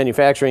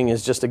manufacturing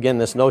is just, again,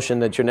 this notion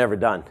that you're never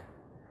done.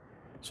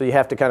 So you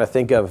have to kind of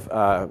think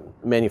of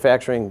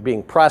manufacturing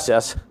being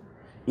process,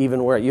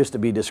 even where it used to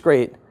be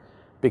discrete,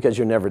 because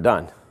you're never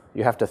done.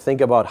 You have to think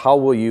about how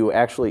will you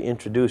actually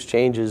introduce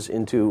changes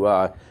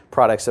into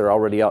products that are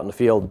already out in the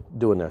field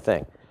doing their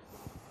thing.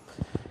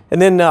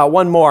 And then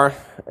one more,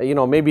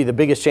 maybe the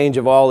biggest change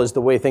of all is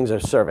the way things are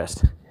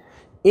serviced.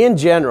 In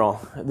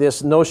general,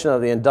 this notion of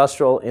the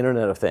industrial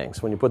Internet of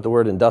Things, when you put the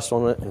word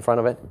industrial in front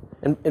of it,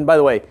 and by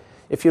the way,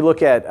 if you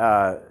look at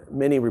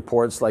many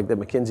reports like that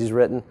McKinsey's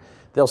written,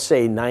 they'll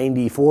say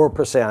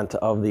 94%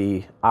 of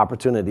the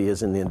opportunity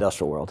is in the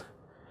industrial world.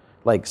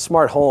 Like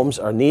smart homes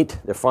are neat,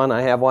 they're fun,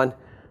 I have one,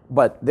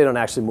 but they don't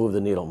actually move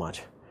the needle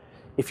much.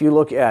 If you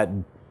look at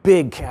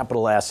big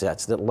capital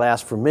assets that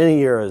last for many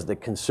years,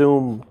 that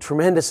consume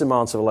tremendous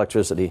amounts of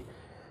electricity,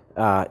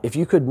 if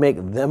you could make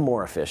them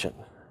more efficient,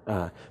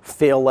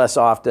 fail less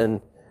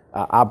often,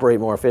 operate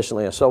more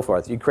efficiently and so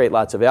forth, you create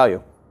lots of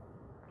value.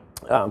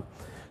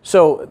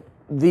 So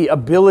the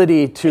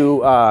ability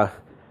to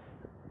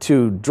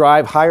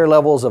drive higher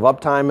levels of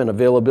uptime and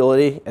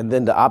availability and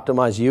then to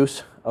optimize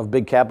use of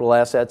big capital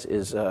assets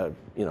is a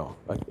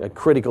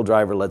critical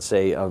driver, let's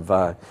say,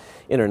 of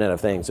Internet of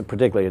Things, and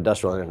particularly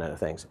industrial Internet of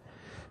Things.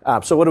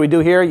 So what do we do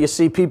here? You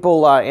see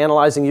people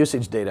analyzing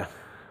usage data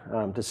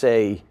to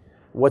say,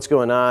 what's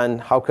going on?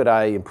 How could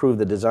I improve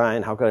the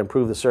design? How could I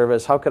improve the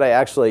service? How could I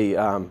actually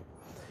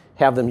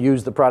have them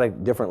use the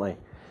product differently?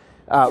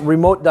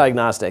 Remote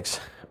diagnostics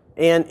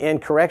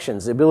and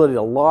corrections, the ability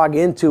to log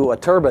into a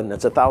turbine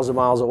that's 1,000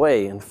 miles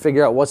away and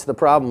figure out what's the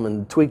problem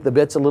and tweak the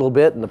bits a little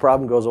bit and the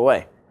problem goes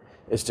away.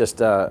 It's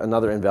just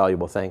another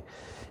invaluable thing.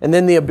 And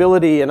then the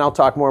ability, and I'll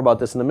talk more about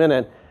this in a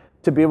minute,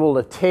 to be able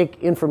to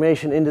take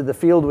information into the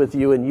field with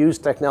you and use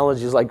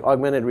technologies like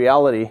augmented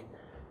reality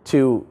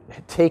to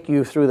take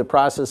you through the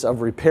process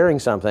of repairing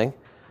something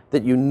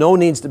that you know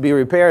needs to be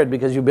repaired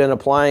because you've been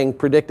applying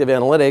predictive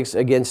analytics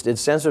against its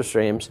sensor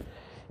streams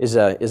is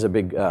a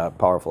big,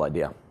 powerful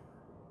idea.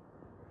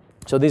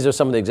 So these are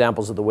some of the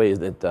examples of the ways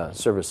that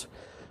service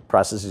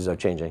processes are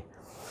changing.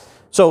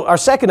 So our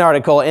second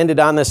article ended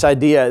on this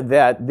idea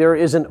that there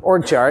is an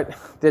org chart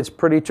that's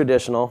pretty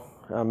traditional.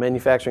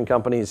 Manufacturing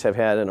companies have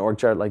had an org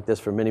chart like this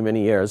for many,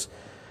 many years.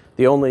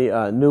 The only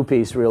new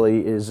piece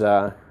really is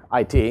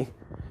IT,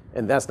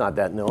 and that's not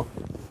that new.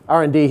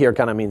 R&D here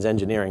kind of means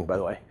engineering, by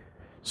the way.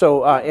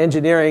 So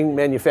engineering,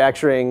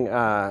 manufacturing,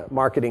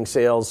 marketing,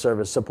 sales,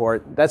 service,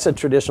 support, that's a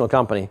traditional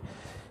company.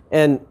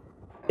 And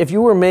if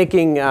you were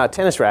making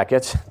tennis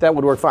rackets, that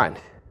would work fine.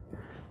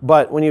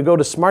 But when you go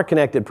to smart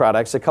connected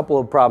products, a couple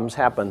of problems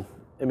happen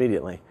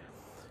immediately,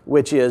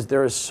 which is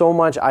there is so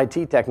much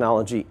IT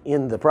technology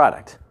in the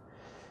product.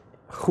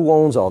 Who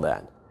owns all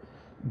that?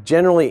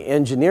 Generally,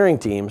 engineering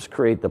teams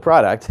create the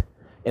product,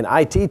 and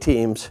IT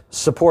teams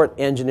support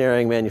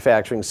engineering,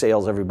 manufacturing,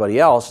 sales, everybody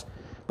else.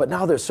 But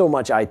now there's so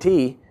much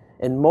IT,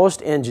 and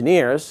most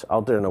engineers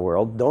out there in the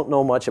world don't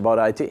know much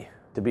about IT,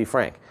 to be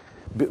frank.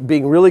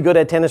 Being really good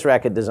at tennis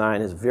racket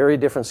design is a very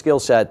different skill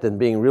set than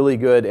being really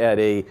good at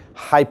a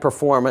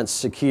high-performance,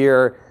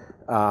 secure,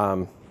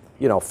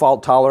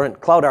 fault-tolerant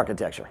cloud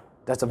architecture.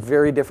 That's a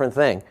very different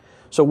thing.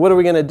 So what are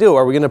we going to do?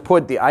 Are we going to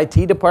put the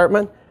IT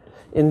department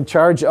in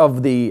charge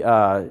of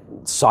the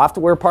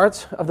software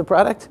parts of the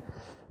product?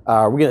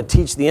 Are we going to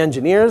teach the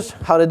engineers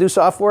how to do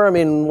software? I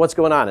mean, what's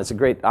going on? It's a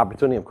great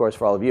opportunity, of course,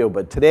 for all of you.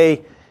 But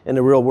today, in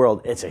the real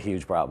world, it's a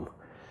huge problem.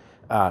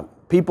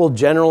 People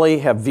generally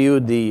have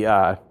viewed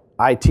the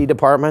IT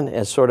department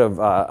as sort of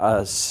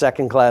a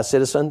second-class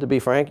citizen, to be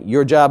frank.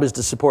 Your job is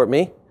to support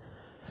me.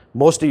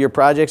 Most of your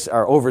projects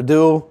are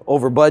overdue,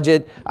 over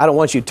budget. I don't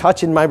want you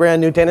touching my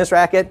brand new tennis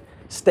racket.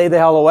 Stay the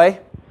hell away.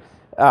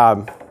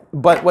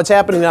 But what's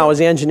happening now is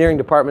the engineering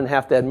department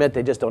have to admit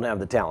they just don't have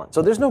the talent.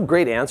 So there's no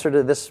great answer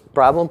to this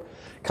problem.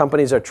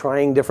 Companies are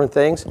trying different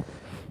things.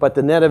 But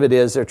the net of it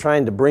is they're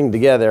trying to bring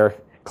together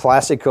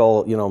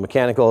classical,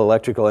 mechanical,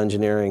 electrical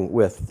engineering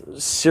with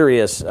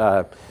serious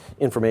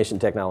information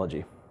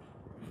technology.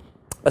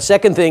 A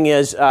second thing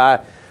is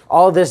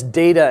all this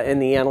data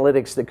and the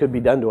analytics that could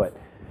be done to it.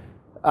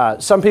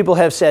 Some people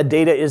have said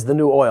data is the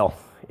new oil.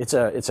 It's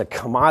a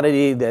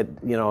commodity that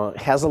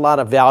has a lot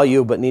of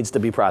value but needs to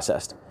be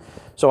processed.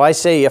 So I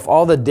say if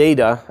all the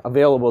data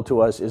available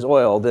to us is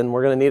oil, then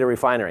we're going to need a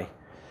refinery.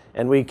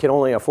 And we can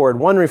only afford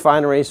one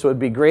refinery, so it'd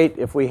be great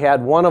if we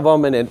had one of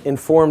them and it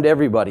informed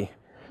everybody.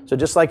 So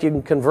just like you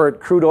can convert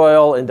crude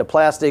oil into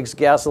plastics,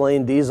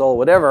 gasoline, diesel,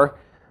 whatever,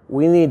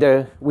 we need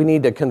to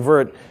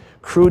convert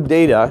crude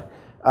data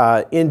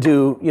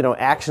into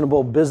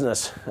actionable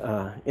business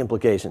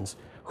implications.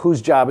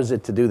 Whose job is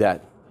it to do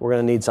that? We're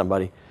going to need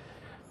somebody.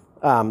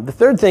 The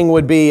third thing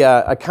would be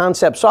a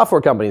concept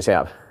software companies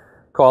have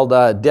called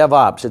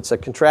DevOps. It's a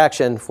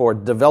contraction for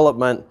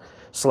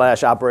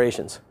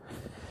development/operations.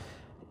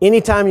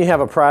 Anytime you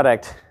have a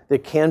product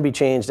that can be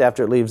changed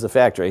after it leaves the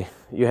factory,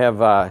 you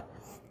have a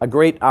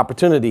great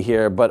opportunity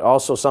here, but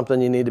also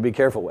something you need to be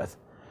careful with.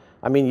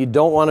 I mean, you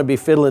don't want to be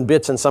fiddling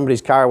bits in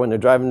somebody's car when they're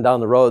driving down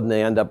the road and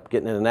they end up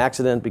getting in an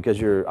accident because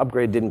your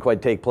upgrade didn't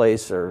quite take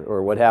place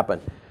or what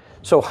happened.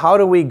 So how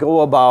do we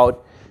go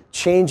about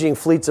changing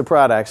fleets of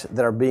products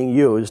that are being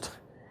used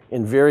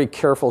in very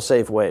careful,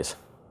 safe ways?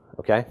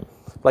 Okay?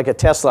 Like a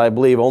Tesla, I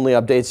believe, only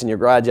updates in your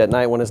garage at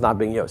night when it's not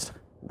being used.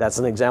 That's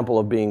an example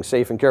of being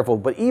safe and careful.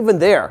 But even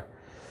there,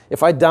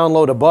 if I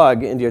download a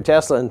bug into your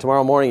Tesla and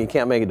tomorrow morning you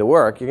can't make it to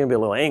work, you're going to be a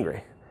little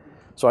angry.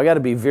 So I got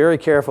to be very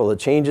careful. The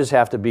changes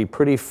have to be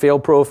pretty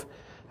fail-proof.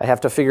 I have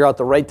to figure out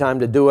the right time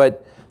to do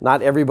it.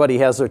 Not everybody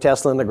has their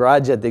Tesla in the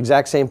garage at the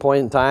exact same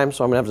point in time,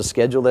 so I'm going to have to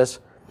schedule this.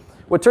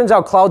 Well, it turns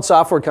out cloud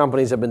software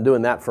companies have been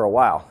doing that for a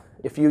while.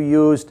 If you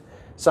used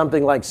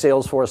something like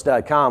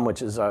Salesforce.com,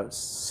 which is a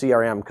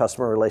CRM,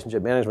 customer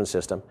relationship management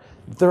system,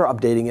 they're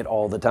updating it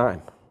all the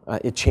time.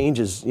 It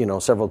changes,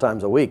 several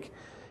times a week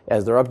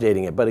as they're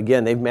updating it. But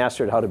again, they've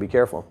mastered how to be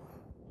careful.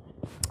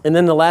 And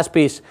then the last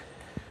piece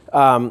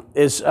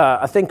is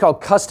a thing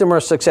called customer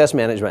success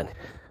management.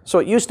 So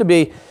it used to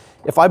be,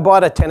 if I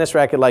bought a tennis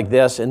racket like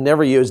this and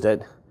never used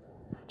it,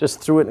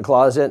 just threw it in the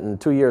closet, and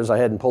 2 years I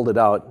hadn't pulled it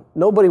out,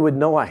 nobody would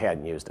know I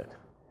hadn't used it.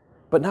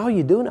 But now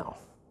you do know.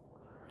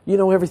 You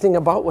know everything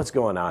about what's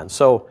going on.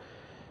 So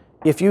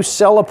if you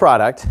sell a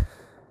product,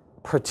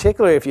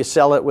 particularly if you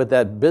sell it with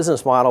that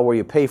business model where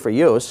you pay for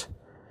use,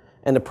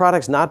 and the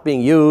product's not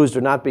being used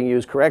or not being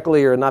used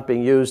correctly or not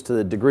being used to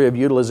the degree of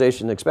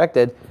utilization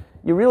expected,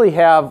 you really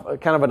have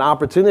kind of an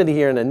opportunity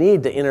here and a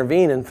need to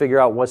intervene and figure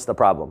out what's the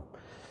problem.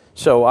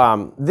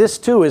 So this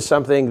too is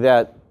something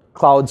that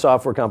cloud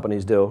software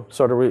companies do.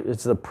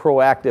 It's the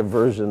proactive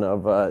version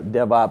of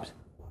DevOps.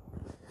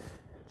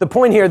 The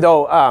point here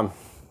though,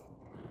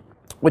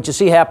 what you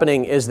see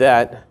happening is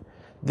that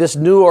this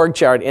new org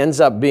chart ends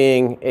up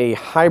being a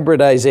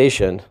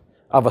hybridization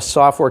of a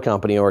software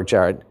company org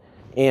chart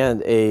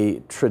and a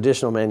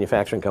traditional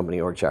manufacturing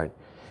company org chart.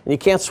 And you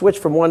can't switch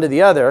from one to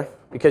the other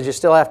because you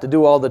still have to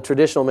do all the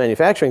traditional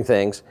manufacturing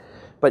things,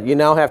 but you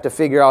now have to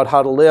figure out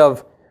how to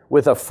live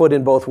with a foot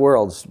in both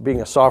worlds,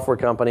 being a software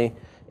company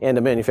and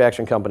a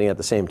manufacturing company at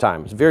the same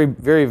time. It's a very,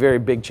 very, very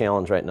big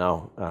challenge right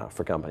now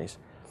for companies.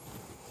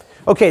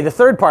 Okay, the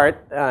third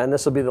part, and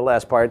this will be the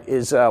last part,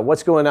 is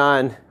what's going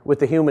on with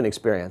the human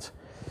experience.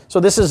 So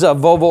this is a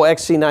Volvo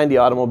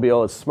XC90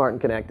 automobile. It's smart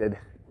and connected.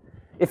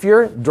 If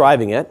you're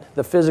driving it,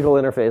 the physical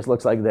interface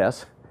looks like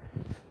this.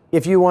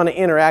 If you want to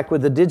interact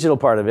with the digital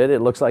part of it, it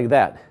looks like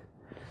that.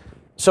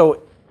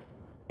 So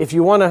if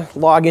you want to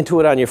log into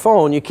it on your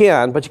phone, you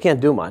can, but you can't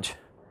do much.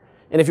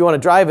 And if you want to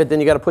drive it, then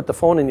you got to put the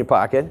phone in your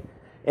pocket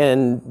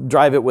and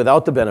drive it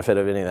without the benefit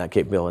of any of that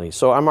capability.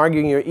 So I'm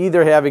arguing you're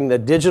either having the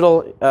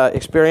digital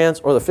experience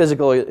or the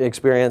physical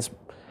experience,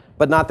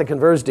 but not the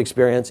converged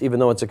experience, even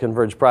though it's a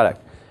converged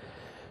product.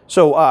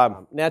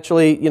 So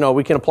naturally,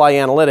 we can apply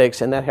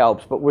analytics, and that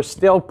helps, but we're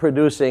still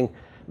producing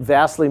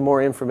vastly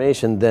more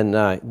information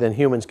than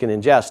humans can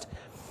ingest.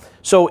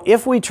 So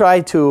if we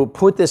try to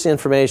put this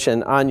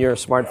information on your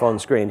smartphone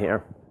screen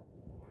here,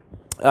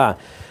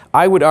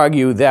 I would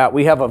argue that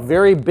we have a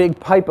very big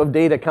pipe of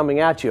data coming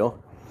at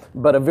you,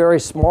 but a very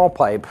small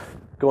pipe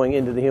going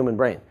into the human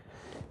brain.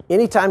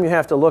 Anytime you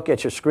have to look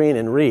at your screen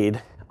and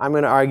read, I'm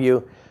going to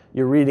argue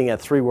you're reading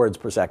at 3 words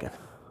per second.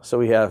 So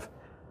we have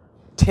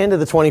 10 to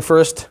the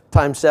 21st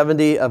times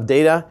 70 of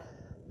data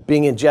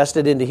being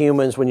ingested into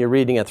humans when you're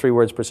reading at 3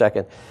 words per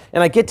second.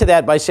 And I get to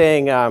that by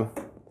saying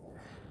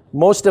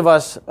most of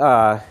us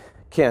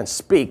can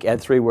speak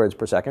at 3 words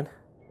per second.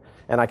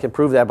 And I can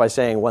prove that by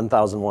saying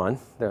 1001.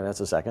 There, that's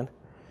a second.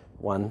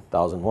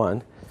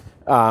 1001.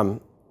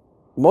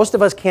 Most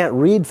of us can't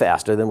read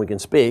faster than we can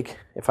speak.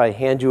 If I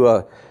hand you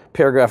a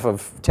paragraph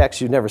of text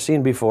you've never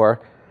seen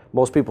before,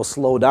 most people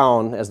slow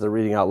down as they're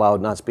reading out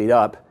loud, not speed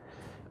up.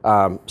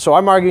 So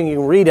I'm arguing you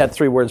can read at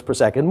 3 words per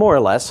second, more or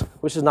less,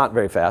 which is not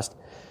very fast.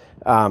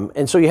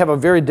 And so you have a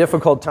very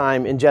difficult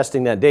time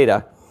ingesting that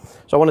data.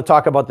 So I want to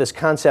talk about this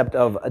concept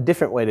of a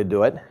different way to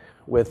do it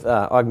with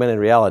augmented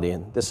reality.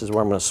 And this is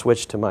where I'm going to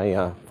switch to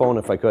my phone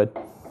if I could.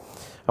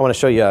 I want to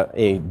show you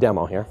a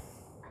demo here.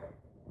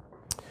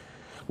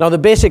 Now the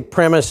basic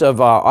premise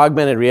of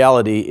augmented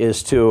reality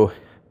is to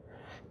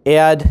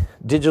add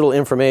digital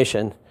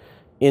information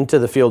into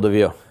the field of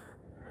view.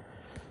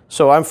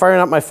 So I'm firing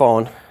up my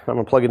phone. I'm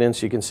going to plug it in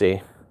so you can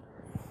see.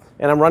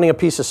 And I'm running a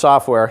piece of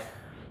software.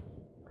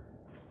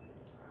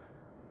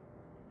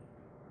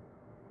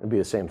 It'd be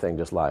the same thing,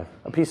 just live.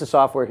 A piece of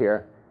software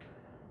here.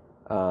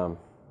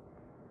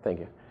 Thank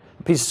you.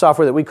 A piece of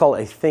software that we call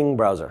a thing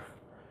browser.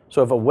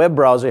 So if a web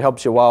browser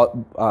helps you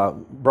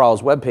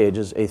browse web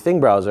pages, a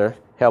thing browser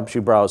helps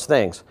you browse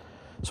things.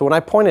 So when I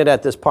pointed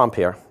at this pump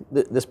here,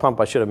 this pump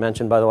I should have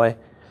mentioned, by the way,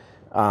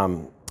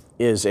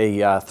 is a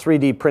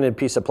 3D printed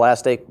piece of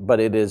plastic, but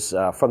it is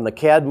from the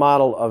CAD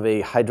model of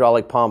a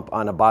hydraulic pump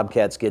on a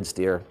Bobcat skid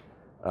steer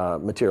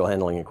material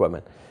handling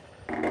equipment.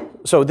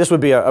 So this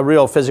would be a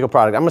real physical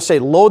product. I'm going to say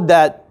load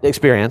that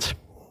experience.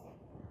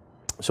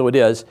 So it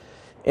is.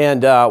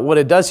 And what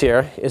it does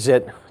here is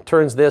it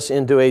turns this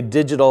into a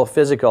digital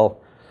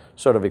physical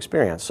sort of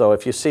experience. So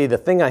if you see the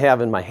thing I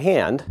have in my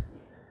hand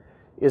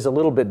is a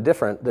little bit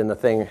different than the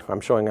thing I'm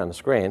showing on the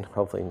screen.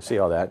 Hopefully you can see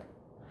all that.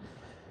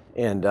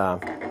 And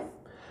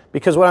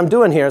because what I'm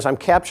doing here is I'm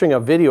capturing a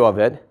video of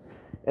it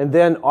and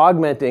then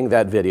augmenting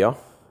that video.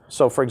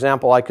 So for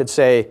example, I could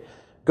say,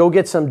 go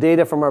get some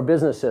data from our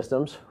business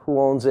systems. Who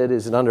owns it?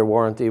 Is it under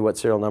warranty? What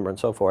serial number? And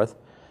so forth.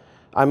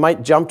 I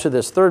might jump to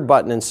this third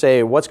button and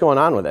say, what's going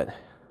on with it?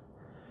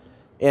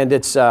 And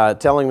it's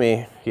telling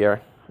me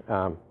here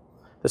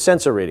the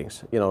sensor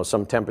readings.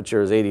 Some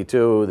temperature is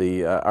 82,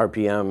 the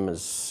RPM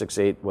is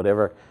 6.8,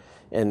 whatever,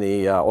 and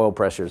the oil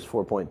pressure is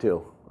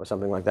 4.2 or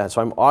something like that.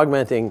 So I'm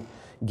augmenting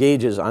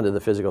gauges onto the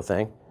physical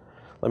thing.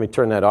 Let me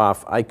turn that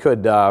off. I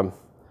could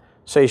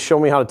say, show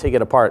me how to take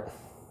it apart.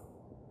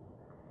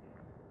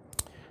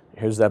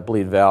 here's that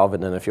bleed valve,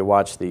 and then if you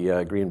watch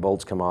the green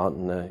bolts come out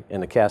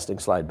and the casting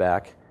slide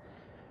back,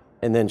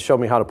 and then show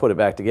me how to put it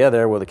back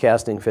together where the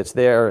casting fits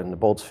there and the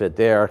bolts fit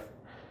there,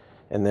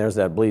 and there's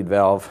that bleed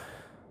valve,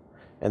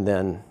 and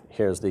then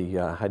here's the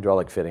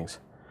hydraulic fittings.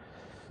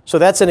 So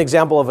that's an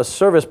example of a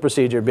service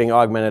procedure being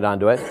augmented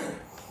onto it.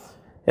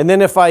 And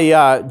then if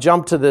I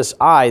jump to this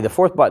I, the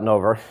fourth button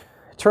over,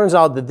 it turns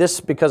out that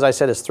this, because I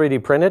said it's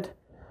 3D printed,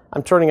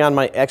 I'm turning on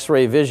my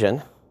X-ray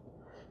vision,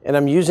 and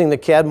I'm using the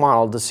CAD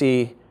model to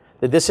see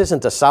that this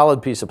isn't a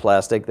solid piece of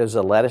plastic. There's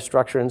a lattice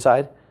structure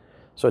inside.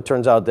 So it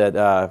turns out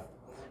that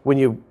when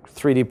you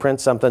 3D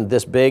print something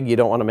this big, you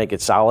don't want to make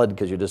it solid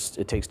because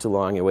it takes too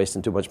long, you're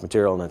wasting too much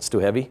material, and it's too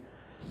heavy.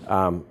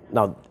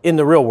 Now, in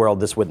the real world,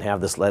 this wouldn't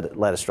have this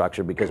lattice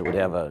structure because it would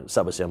have a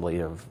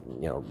subassembly of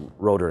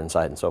rotor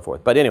inside and so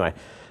forth. But anyway,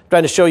 I'm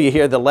trying to show you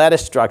here the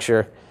lattice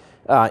structure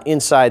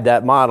inside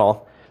that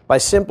model by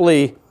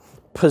simply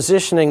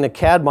positioning the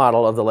CAD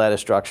model of the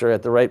lattice structure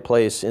at the right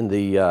place in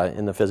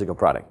the physical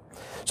product.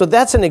 So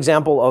that's an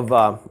example of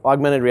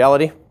augmented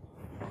reality.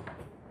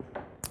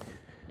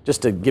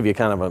 Just to give you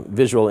kind of a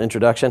visual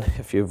introduction,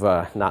 if you've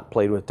not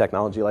played with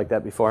technology like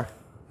that before,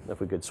 if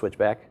we could switch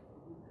back.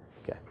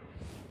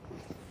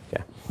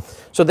 Okay.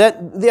 So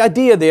the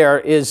idea there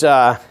is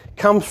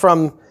comes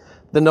from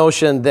the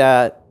notion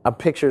that a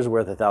picture is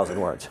worth 1,000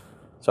 words.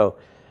 So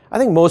I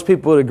think most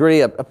people would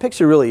agree a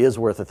picture really is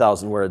worth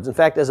 1,000 words. In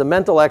fact, as a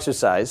mental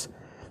exercise,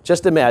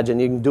 just imagine,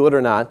 you can do it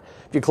or not,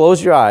 if you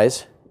close your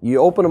eyes, you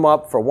open them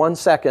up for 1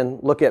 second,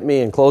 look at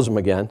me and close them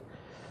again,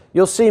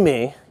 you'll see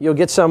me, you'll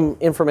get some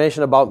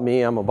information about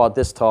me, I'm about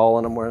this tall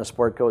and I'm wearing a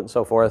sport coat and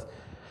so forth.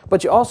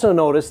 But you also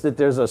notice that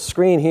there's a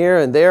screen here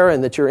and there,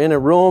 and that you're in a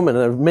room and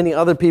there are many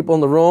other people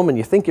in the room, and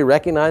you think you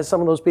recognize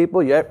some of those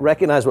people, you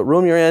recognize what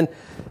room you're in,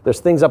 there's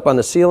things up on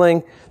the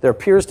ceiling, there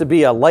appears to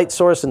be a light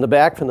source in the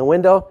back from the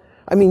window.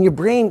 I mean, your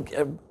brain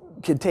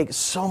can take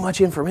so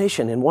much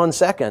information in 1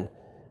 second,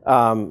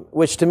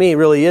 which to me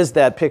really is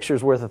that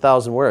picture's worth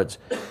 1,000 words.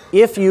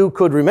 If you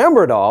could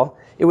remember it all,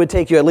 it would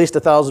take you at least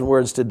 1,000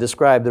 words to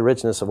describe the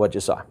richness of what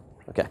you saw.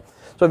 Okay.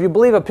 So if you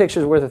believe a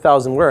picture's worth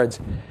 1,000 words,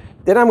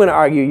 then I'm going to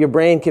argue your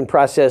brain can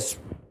process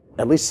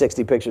at least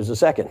 60 pictures a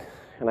second.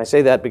 And I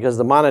say that because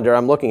the monitor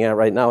I'm looking at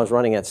right now is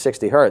running at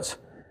 60 hertz,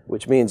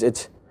 which means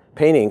it's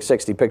painting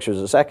 60 pictures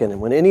a second. And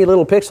when any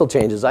little pixel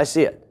changes, I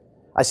see it.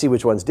 I see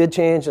which ones did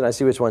change, and I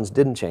see which ones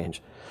didn't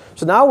change.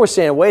 So now we're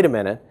saying, wait a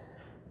minute,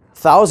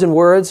 1,000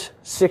 words,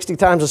 60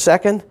 times a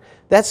second?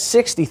 That's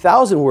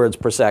 60,000 words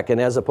per second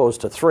as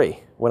opposed to 3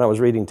 when I was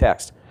reading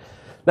text.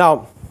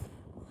 Now,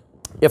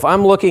 if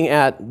I'm looking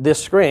at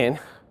this screen,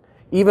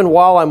 even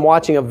while I'm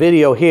watching a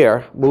video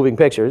here, moving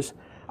pictures,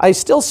 I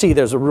still see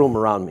there's a room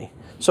around me.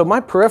 So my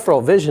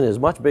peripheral vision is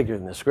much bigger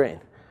than the screen.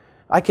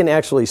 I can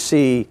actually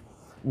see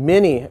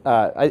many,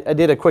 I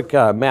did a quick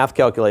math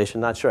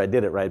calculation, not sure I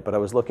did it right, but I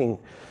was looking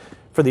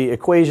for the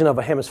equation of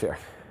a hemisphere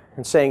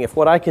and saying if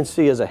what I can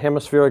see is a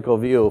hemispherical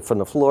view from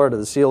the floor to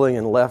the ceiling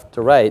and left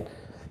to right,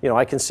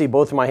 I can see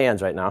both of my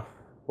hands right now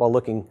while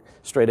looking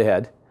straight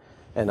ahead,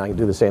 and I can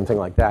do the same thing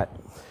like that.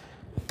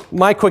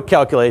 My quick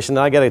calculation,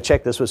 and I got to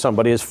check this with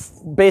somebody,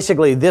 is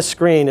basically this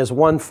screen is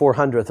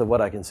 1/400th of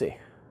what I can see.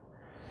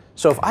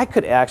 So if I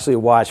could actually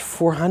watch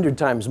 400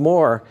 times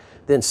more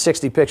than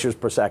 60 pictures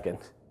per second,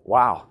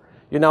 wow.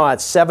 You're now at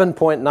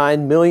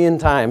 7.9 million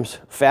times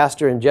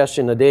faster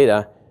ingestion of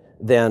data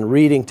than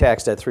reading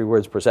text at 3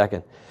 words per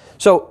second.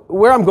 So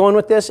where I'm going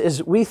with this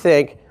is we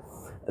think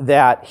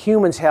that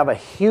humans have a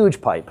huge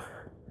pipe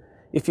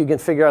if you can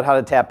figure out how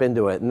to tap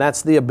into it. And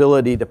that's the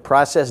ability to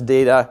process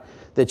data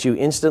that you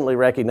instantly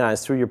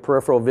recognize through your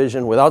peripheral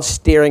vision without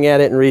staring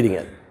at it and reading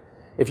it.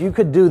 If you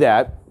could do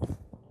that,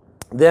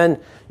 then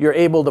you're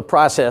able to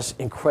process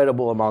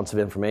incredible amounts of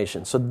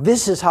information. So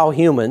this is how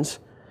humans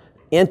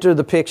enter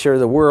the picture,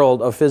 the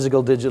world of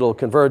physical-digital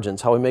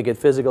convergence, how we make it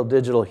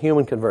physical-digital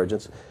human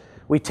convergence.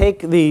 We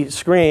take the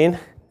screen,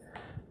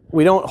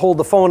 we don't hold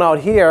the phone out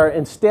here,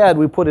 instead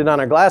we put it on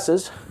our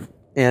glasses,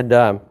 and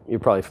you're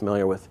probably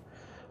familiar with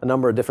a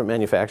number of different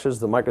manufacturers.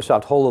 The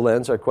Microsoft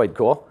HoloLens are quite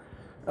cool,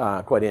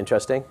 quite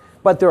interesting,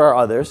 but there are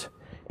others.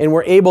 And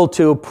we're able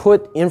to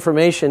put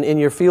information in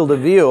your field of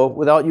view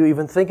without you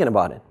even thinking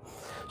about it.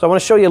 So I want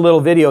to show you a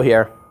little video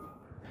here,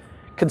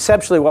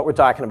 conceptually what we're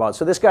talking about.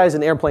 So this guy's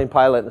an airplane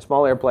pilot in a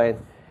small airplane,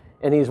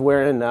 and he's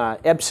wearing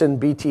Epson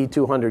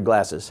BT200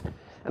 glasses.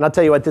 And I'll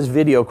tell you what, this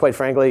video, quite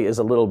frankly, is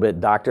a little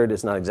bit doctored.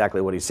 It's not exactly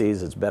what he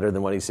sees. It's better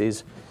than what he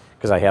sees,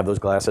 because I have those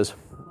glasses.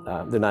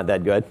 They're not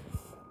that good.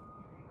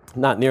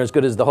 Not near as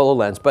good as the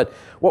HoloLens. But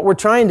what we're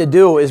trying to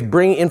do is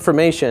bring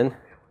information.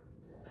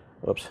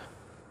 Whoops.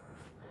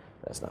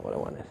 That's not what I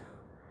wanted.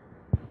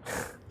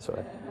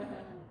 Sorry.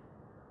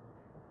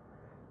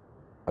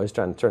 I was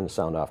trying to turn the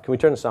sound off. Can we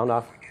turn the sound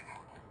off?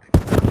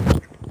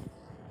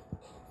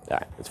 All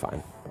right, it's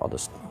fine. I'll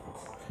just...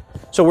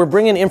 So we're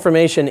bringing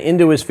information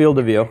into his field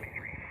of view.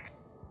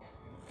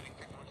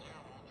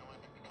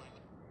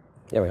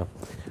 There we go.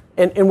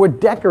 And we're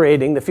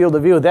decorating the field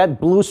of view. That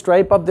blue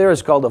stripe up there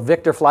is called a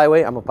Victor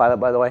flyway. I'm a pilot,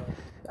 by the way.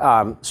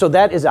 So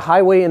that is a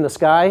highway in the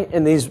sky,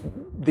 and these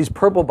these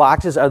purple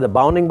boxes are the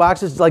bounding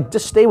boxes. Like,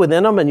 just stay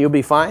within them and you'll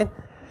be fine.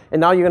 And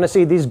now you're going to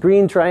see these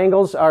green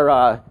triangles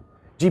are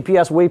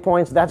GPS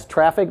waypoints. That's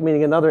traffic,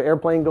 meaning another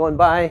airplane going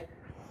by.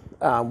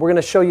 We're going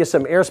to show you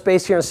some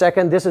airspace here in a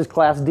second. This is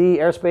Class D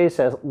airspace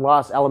at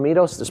Los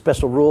Alamitos. There's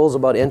special rules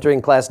about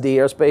entering Class D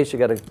airspace. You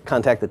got to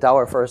contact the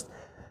tower first,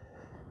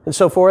 and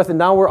so forth. And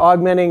now we're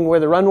augmenting where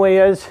the runway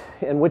is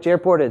and which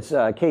airport. It's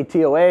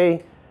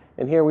KTOA,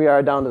 and here we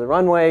are down to the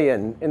runway.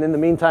 And in the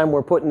meantime,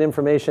 we're putting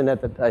information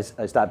at the.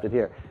 I stopped it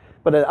here,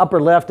 but at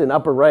upper left and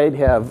upper right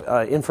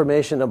have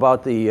information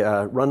about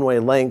the runway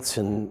lengths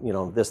and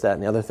this, that,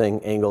 and the other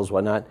thing, angles,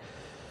 whatnot.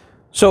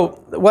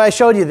 So why I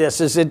showed you this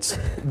is it's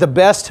the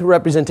best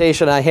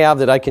representation I have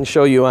that I can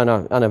show you on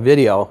a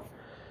video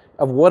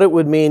of what it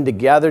would mean to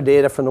gather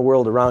data from the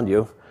world around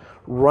you,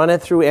 run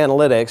it through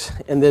analytics,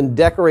 and then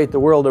decorate the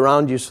world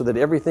around you so that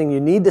everything you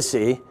need to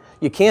see,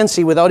 you can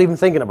see without even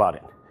thinking about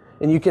it.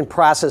 And you can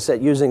process it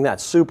using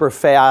that super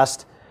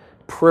fast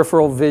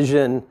peripheral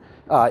vision,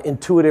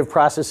 intuitive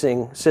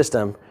processing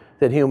system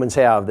that humans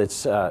have that's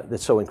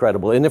so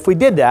incredible. And if we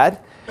did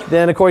that,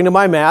 then according to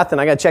my math, and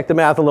I got to check the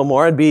math a little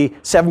more, it'd be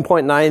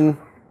 7.9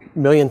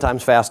 million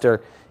times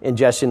faster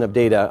ingestion of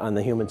data on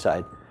the human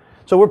side.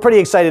 So we're pretty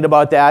excited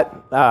about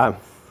that,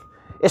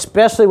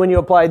 especially when you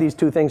apply these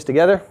two things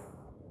together.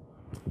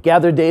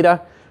 Gather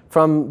data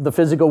from the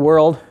physical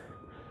world,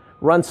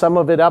 run some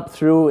of it up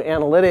through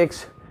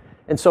analytics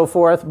and so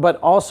forth, but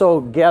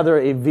also gather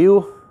a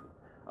view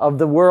of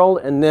the world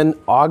and then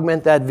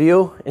augment that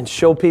view and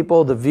show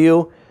people the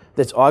view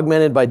that's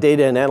augmented by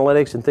data and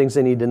analytics and things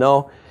they need to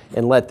know,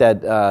 and let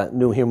that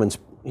new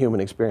human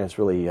experience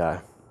really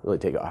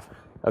take off.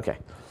 Okay.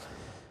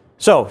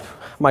 So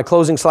my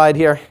closing slide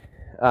here.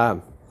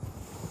 My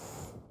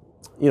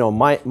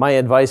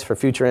advice for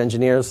future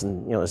engineers,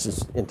 and this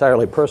is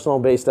entirely personal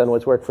based on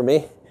what's worked for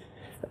me.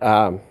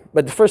 But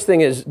the first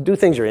thing is do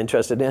things you're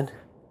interested in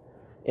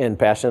and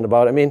passionate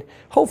about. I mean,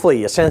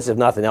 hopefully you sense, if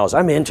nothing else,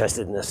 I'm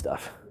interested in this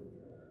stuff.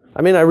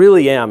 I mean, I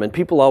really am. And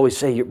people always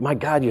say, my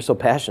God, you're so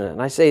passionate.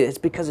 And I say, it's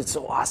because it's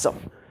so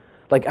awesome.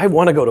 Like, I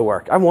want to go to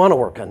work. I want to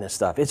work on this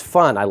stuff. It's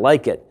fun. I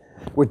like it.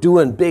 We're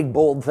doing big,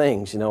 bold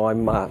things.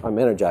 I'm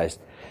energized.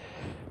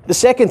 The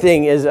second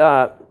thing is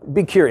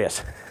be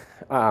curious.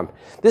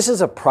 This is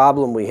a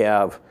problem we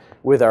have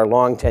with our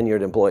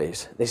long-tenured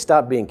employees. They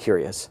stop being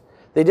curious.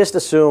 They just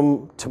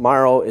assume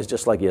tomorrow is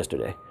just like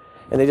yesterday.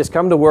 And they just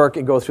come to work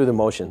and go through the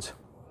motions.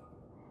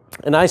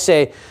 And I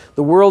say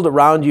the world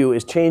around you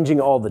is changing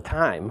all the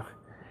time,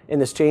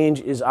 and this change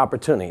is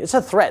opportunity. It's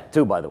a threat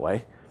too, by the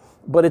way,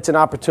 but it's an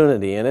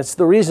opportunity. And it's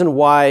the reason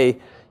why,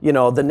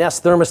 the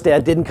Nest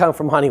thermostat didn't come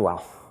from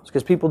Honeywell. It's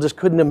because people just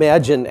couldn't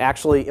imagine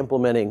actually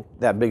implementing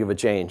that big of a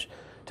change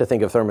to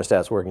think of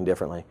thermostats working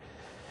differently.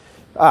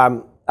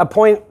 A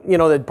point,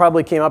 that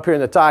probably came up here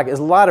in the talk is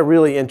a lot of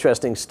really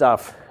interesting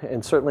stuff,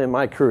 and certainly in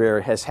my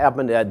career, has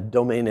happened at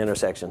domain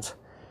intersections.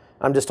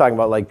 I'm just talking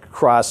about like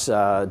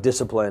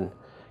cross-discipline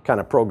kind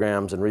of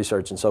programs and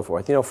research and so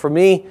forth. For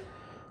me,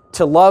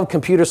 to love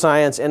computer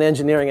science and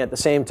engineering at the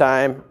same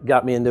time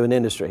got me into an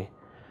industry.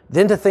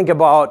 Then to think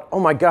about,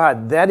 oh my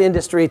God, that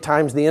industry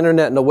times the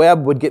internet and the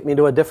web would get me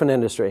to a different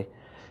industry.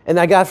 And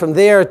I got from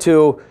there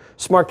to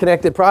smart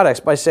connected products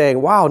by saying,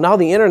 wow, now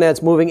the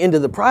internet's moving into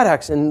the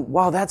products, and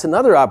wow, that's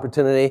another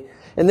opportunity.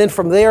 And then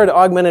from there to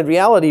augmented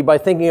reality by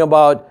thinking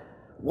about,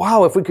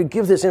 wow, if we could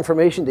give this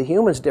information to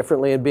humans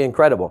differently, it'd be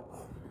incredible.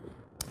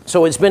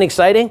 So it's been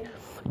exciting.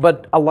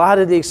 But a lot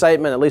of the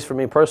excitement, at least for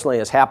me personally,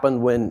 has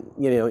happened when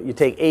you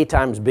take A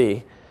times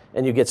B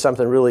and you get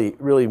something really,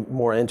 really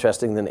more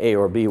interesting than A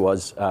or B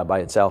was by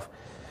itself.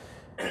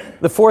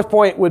 The fourth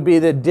point would be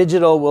that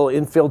digital will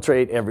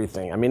infiltrate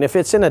everything. I mean, if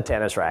it's in a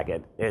tennis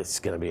racket, it's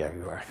going to be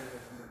everywhere.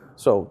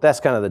 So that's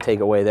kind of the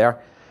takeaway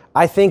there.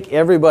 I think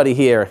everybody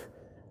here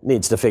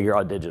needs to figure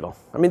out digital.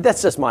 I mean,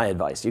 that's just my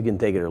advice. You can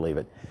take it or leave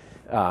it.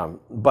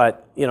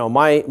 But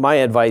my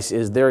advice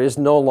is there is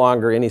no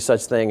longer any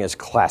such thing as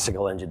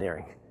classical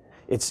engineering.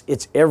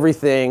 It's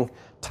everything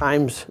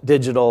times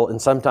digital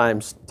and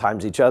sometimes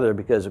times each other,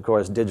 because of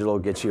course digital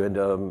gets you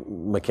into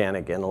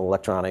mechanic and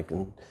electronic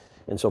and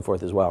so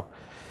forth as well.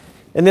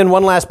 And then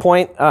one last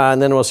point, and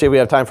then we'll see if we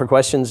have time for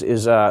questions,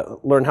 is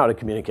learn how to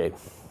communicate.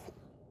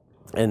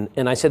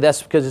 And I said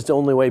that's because it's the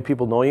only way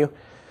people know you.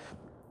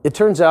 It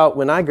turns out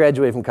when I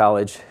graduated from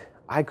college,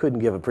 I couldn't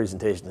give a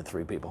presentation to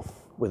 3 people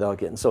without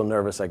getting so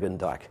nervous I couldn't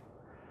talk.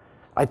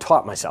 I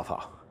taught myself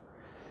how.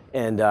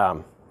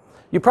 And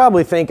you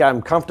probably think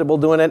I'm comfortable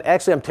doing it.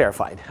 Actually, I'm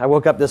terrified. I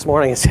woke up this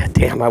morning and said,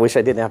 damn, I wish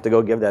I didn't have to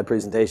go give that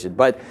presentation.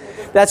 But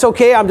that's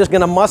okay. I'm just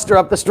going to muster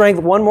up the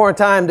strength one more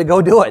time to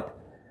go do it.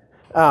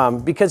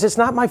 Because it's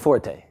not my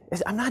forte.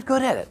 I'm not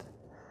good at it.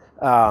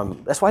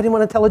 That's why I didn't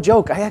want to tell a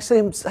joke. I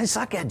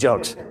suck at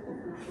jokes.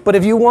 But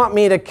if you want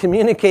me to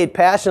communicate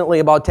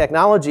passionately about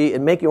technology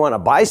and make you want to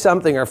buy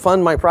something or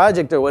fund my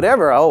project or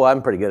whatever, oh,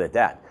 I'm pretty good at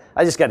that.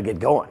 I just got to get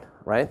going,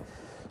 right?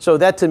 So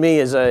that to me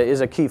is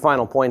a key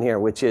final point here,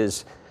 which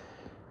is,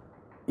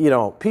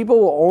 people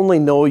will only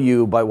know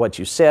you by what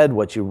you said,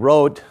 what you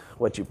wrote,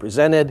 what you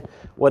presented,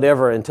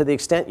 whatever. And to the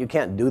extent you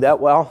can't do that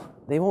well,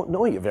 they won't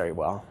know you very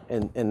well,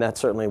 and that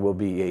certainly will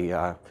be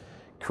a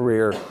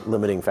career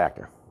limiting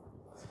factor.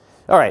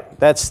 All right,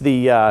 that's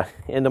the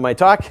end of my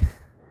talk.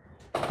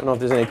 I don't know if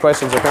there's any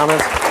questions or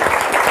comments.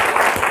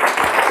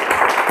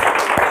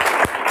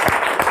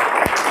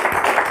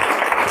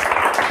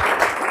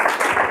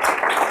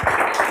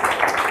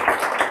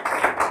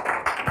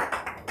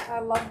 I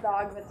love the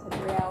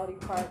augmented reality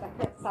part. I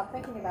can't stop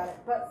thinking about it.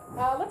 But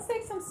let's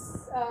take some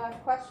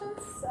questions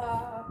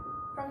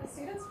from the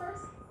students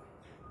first.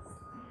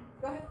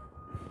 Go ahead.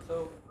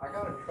 So I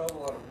got in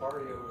trouble at a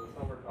party over the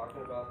summer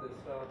talking about this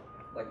stuff,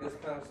 like this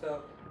kind of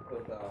stuff,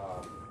 with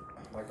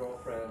my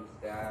girlfriend's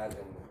dad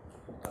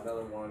and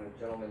another one, a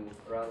gentleman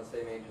around the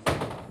same age as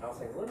me. I was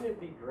saying, wouldn't it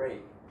be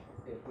great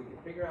if we could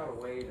figure out a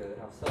way to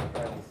have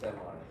self-driving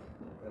semis,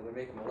 and we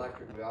make them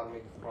electric, we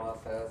automate the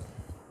process,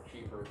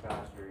 cheaper,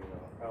 faster, you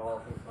know, kind of all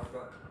the things we talked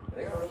about. And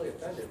they got really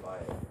offended by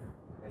it.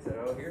 They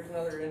said, oh, here's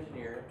another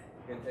engineer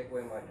who's going to take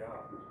away my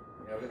job.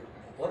 You know,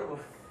 what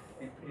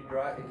if he's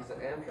an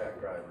Amtrak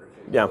driver,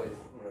 so he's always,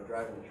 you know,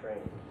 driving the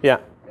train. Yeah.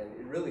 And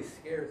it really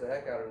scares the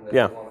heck out of them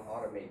that they want to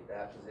automate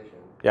that position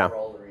for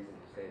all the reasons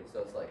you stated.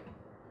 So it's like,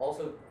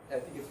 also, I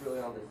think it's really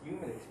on the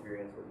human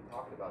experience, what we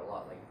talked about a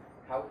lot. Like,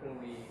 how can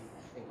we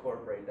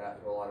incorporate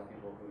that to a lot of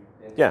people who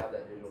didn't have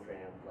that digital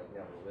training, like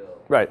never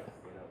will. Right.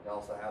 You know, to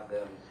also have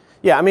them.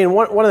 Yeah, I mean,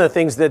 one of the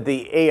things that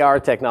the AR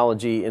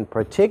technology in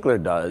particular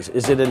does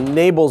is it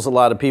enables a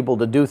lot of people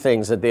to do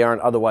things that they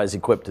aren't otherwise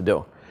equipped to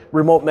do.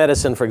 Remote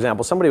medicine, for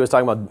example. Somebody was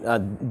talking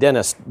about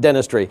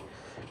dentistry,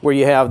 where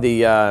you have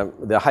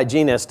the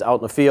hygienist out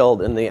in the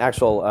field and the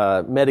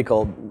actual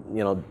medical,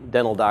 you know,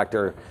 dental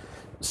doctor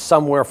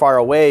somewhere far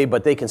away,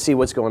 but they can see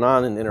what's going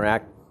on and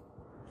interact.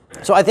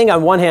 So I think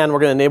on one hand, we're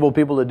going to enable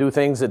people to do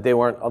things that they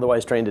weren't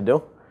otherwise trained to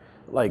do,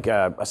 like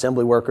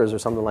assembly workers or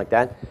something like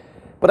that.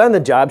 But on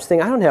the jobs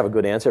thing, I don't have a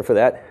good answer for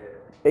that,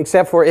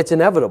 except for it's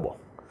inevitable.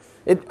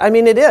 I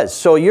mean, it is.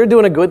 So you're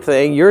doing a good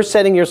thing. You're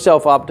setting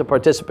yourself up to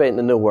participate in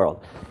the new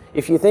world.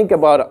 If you think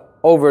about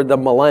over the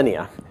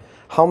millennia,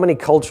 how many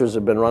cultures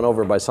have been run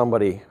over by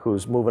somebody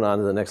who's moving on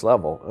to the next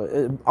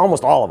level?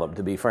 Almost all of them,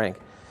 to be frank.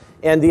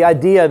 And the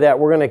idea that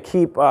we're going to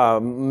keep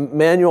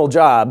manual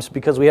jobs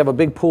because we have a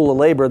big pool of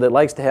labor that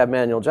likes to have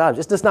manual jobs,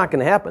 it's just not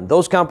going to happen.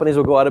 Those companies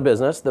will go out of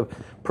business. The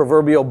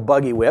proverbial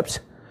buggy whips,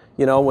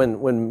 you know,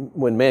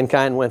 when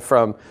mankind went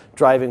from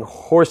driving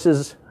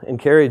horses and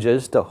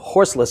carriages to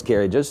horseless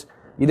carriages,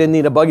 you didn't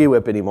need a buggy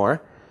whip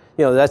anymore.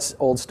 You know, that's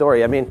old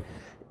story. I mean,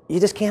 you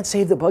just can't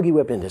save the buggy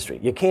whip industry.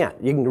 You can't.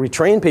 You can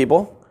retrain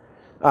people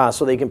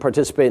so they can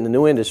participate in the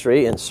new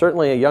industry, and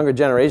certainly a younger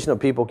generation of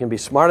people can be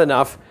smart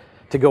enough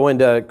to go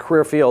into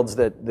career fields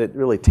that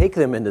really take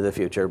them into the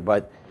future.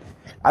 But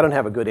I don't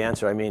have a good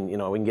answer. I mean, you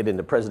know, we can get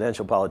into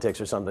presidential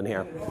politics or something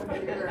here.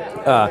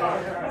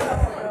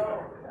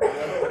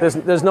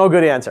 There's no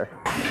good answer.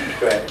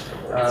 Go ahead.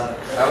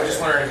 I was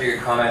just wondering if you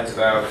could comment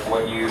about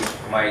what you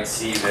might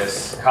see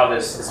how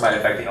this might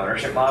affect the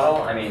ownership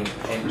model. I mean,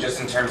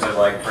 just in terms of,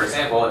 like, for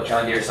example, if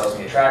John Deere sells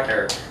me a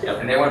tractor,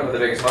 and they want to put the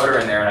biggest motor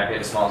in there and I pay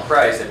the smallest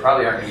price, they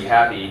probably aren't going to be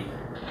happy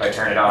if I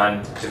turn it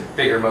on to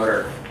bigger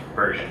motor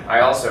version.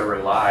 I also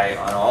rely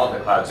on all of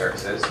the cloud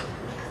services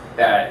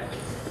that,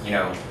 you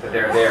know, that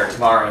they're there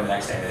tomorrow and the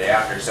next day and the day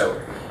after.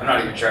 So I'm not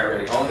even sure I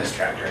really own this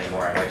tractor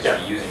anymore. I might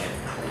just be using it.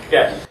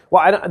 Yeah.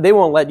 Well, they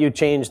won't let you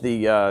change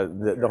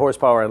the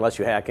horsepower unless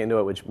you hack into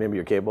it, which maybe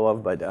you're capable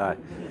of.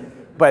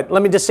 But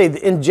let me just say,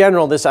 in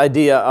general, this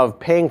idea of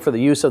paying for the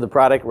use of the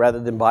product rather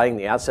than buying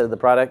the asset of the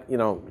product, you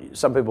know,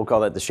 some people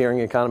call that the sharing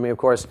economy, of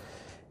course.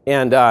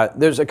 And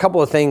there's a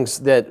couple of things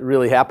that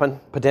really happen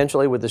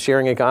potentially with the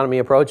sharing economy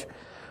approach.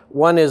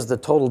 One is the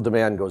total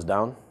demand goes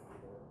down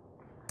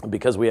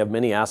because we have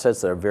many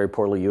assets that are very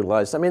poorly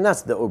utilized. I mean,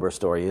 that's the Uber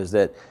story, is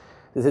that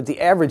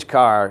the average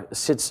car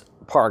sits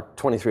parked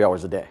 23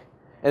 hours a day.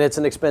 And it's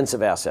an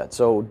expensive asset.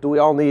 So do we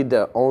all need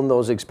to own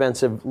those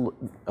expensive,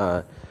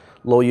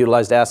 low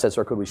utilized assets,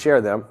 or could we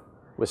share them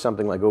with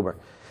something like Uber?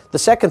 The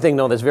second thing,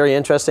 though, that's very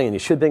interesting, and you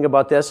should think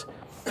about this,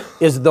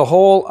 is the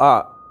whole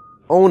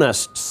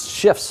onus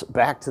shifts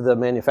back to the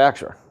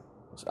manufacturer.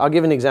 I'll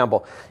give an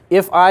example.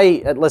 If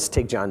let's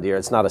take John Deere.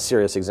 It's not a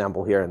serious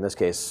example here in this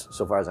case,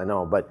 so far as I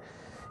know. But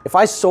if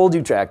I sold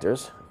you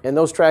tractors, and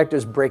those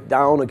tractors break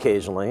down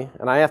occasionally,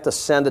 and I have to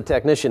send a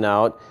technician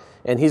out,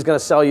 and he's going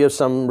to sell you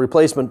some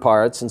replacement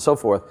parts and so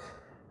forth,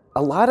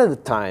 a lot of the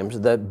times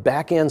the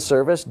back-end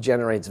service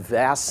generates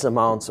vast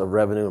amounts of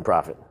revenue and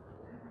profit.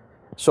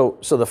 So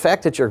the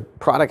fact that your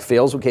product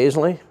fails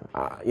occasionally,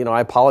 you know, I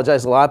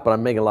apologize a lot, but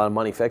I'm making a lot of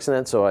money fixing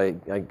it, so I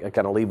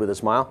kind of leave with a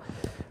smile.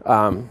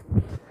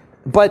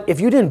 But if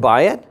you didn't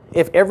buy it,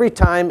 if every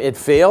time it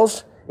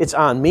fails, it's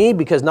on me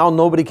because now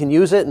nobody can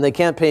use it and they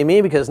can't pay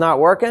me because it's not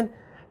working,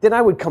 then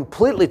I would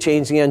completely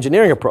change the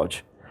engineering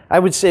approach. I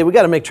would say we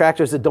got to make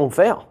tractors that don't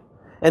fail.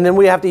 And then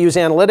we have to use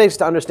analytics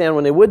to understand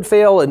when they would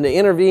fail and to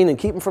intervene and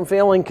keep them from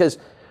failing, because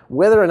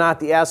whether or not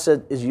the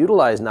asset is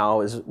utilized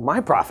now is my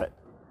profit.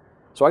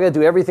 So I got to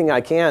do everything I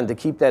can to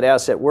keep that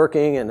asset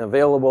working and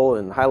available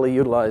and highly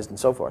utilized and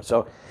so forth.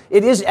 So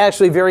it is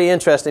actually very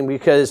interesting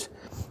because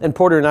and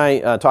Porter and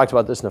I talked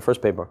about this in the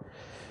first paper,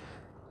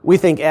 we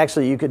think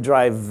actually you could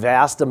drive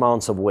vast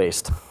amounts of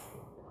waste,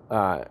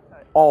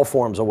 all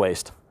forms of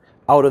waste,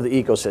 out of the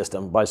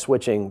ecosystem by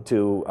switching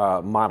to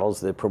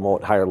models that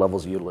promote higher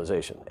levels of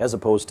utilization, as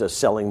opposed to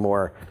selling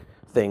more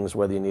things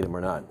whether you need them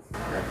or not.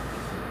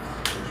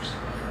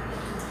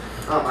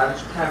 I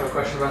just have a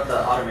question about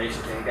the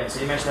automation thing again.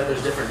 So you mentioned that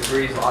there's different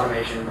degrees of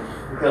automation.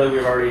 Clearly,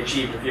 we've already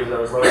achieved a few of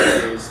those lower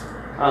degrees.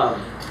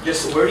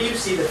 Just where do you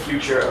see the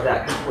future of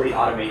that complete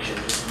automation,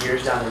 just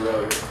years down the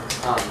road?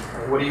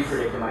 What do you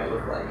predict it might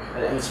look like,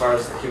 and as far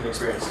as the human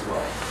experience as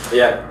well?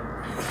 Yeah.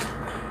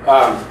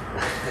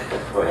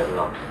 Go ahead,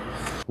 Ron.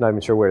 Not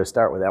even sure where to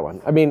start with that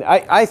one. I mean,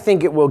 I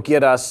think it will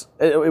get us,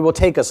 it will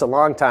take us a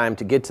long time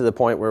to get to the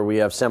point where we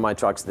have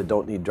semi-trucks that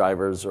don't need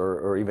drivers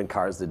or even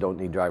cars that don't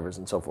need drivers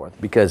and so forth.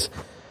 Because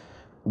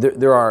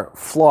there are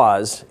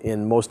flaws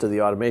in most of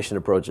the automation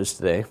approaches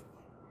today,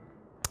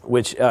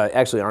 which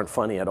actually aren't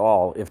funny at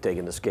all if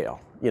taken to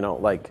scale. You know,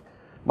 like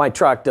my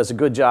truck does a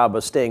good job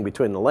of staying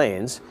between the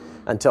lanes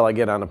until I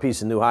get on a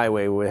piece of new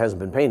highway where it hasn't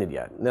been painted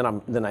yet.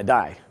 And then I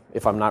die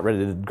if I'm not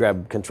ready to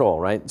grab control,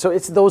 right? So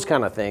it's those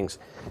kind of things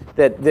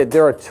that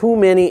there are too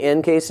many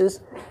end cases.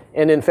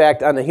 And in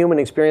fact, on the human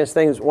experience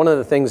things, one of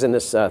the things in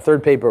this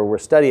third paper we're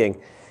studying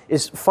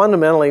is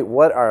fundamentally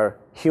what are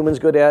humans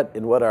good at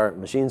and what are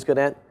machines good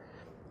at.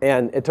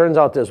 And it turns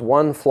out there's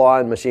one flaw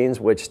in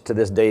machines which to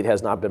this date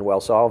has not been well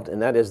solved,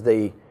 and that is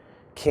they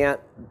can't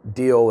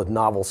deal with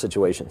novel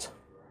situations.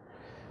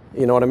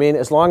 You know what I mean?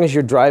 As long as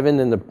you're driving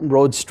and the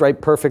road's striped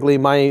perfectly,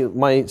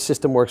 my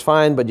system works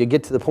fine, but you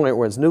get to the point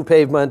where it's new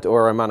pavement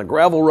or I'm on a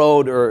gravel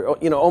road or,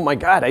 you know, oh my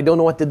God, I don't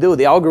know what to do.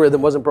 The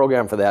algorithm wasn't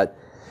programmed for that.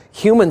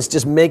 Humans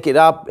just make it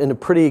up in a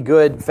pretty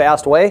good,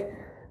 fast way.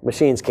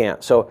 Machines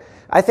can't. So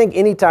I think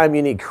anytime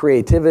you need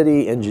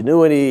creativity,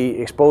 ingenuity,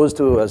 exposed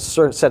to a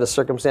set of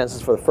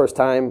circumstances for the first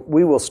time,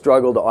 we will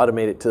struggle to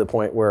automate it to the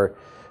point where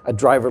a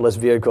driverless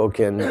vehicle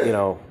can, you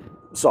know,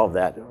 solve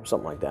that or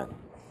something like that.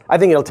 I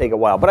think it'll take a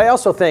while. But I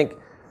also think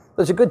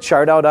there's a good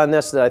chart out on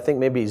this that I think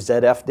maybe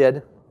ZF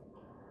did,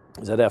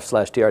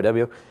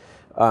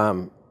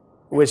 ZF/TRW,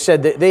 which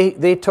said that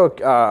they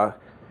took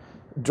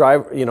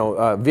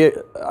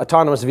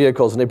autonomous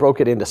vehicles and they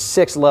broke it into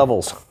 6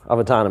 levels of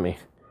autonomy,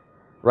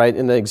 right?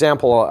 In the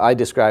example I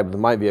described with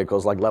my vehicle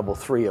is like level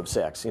 3 of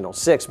 6. You know,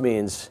 6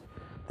 means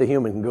the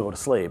human can go to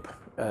sleep.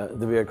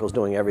 The vehicle's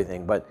doing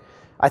everything. But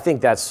I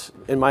think that's,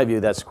 in my view,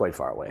 that's quite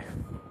far away.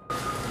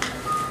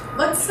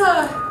 Let's,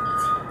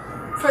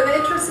 for the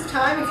interest of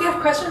time, if you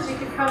have questions, you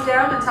can come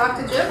down and talk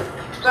to Jim.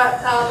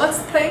 But let's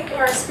thank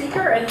our speaker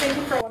and thank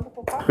you for a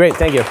wonderful talk. Great,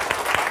 thank you.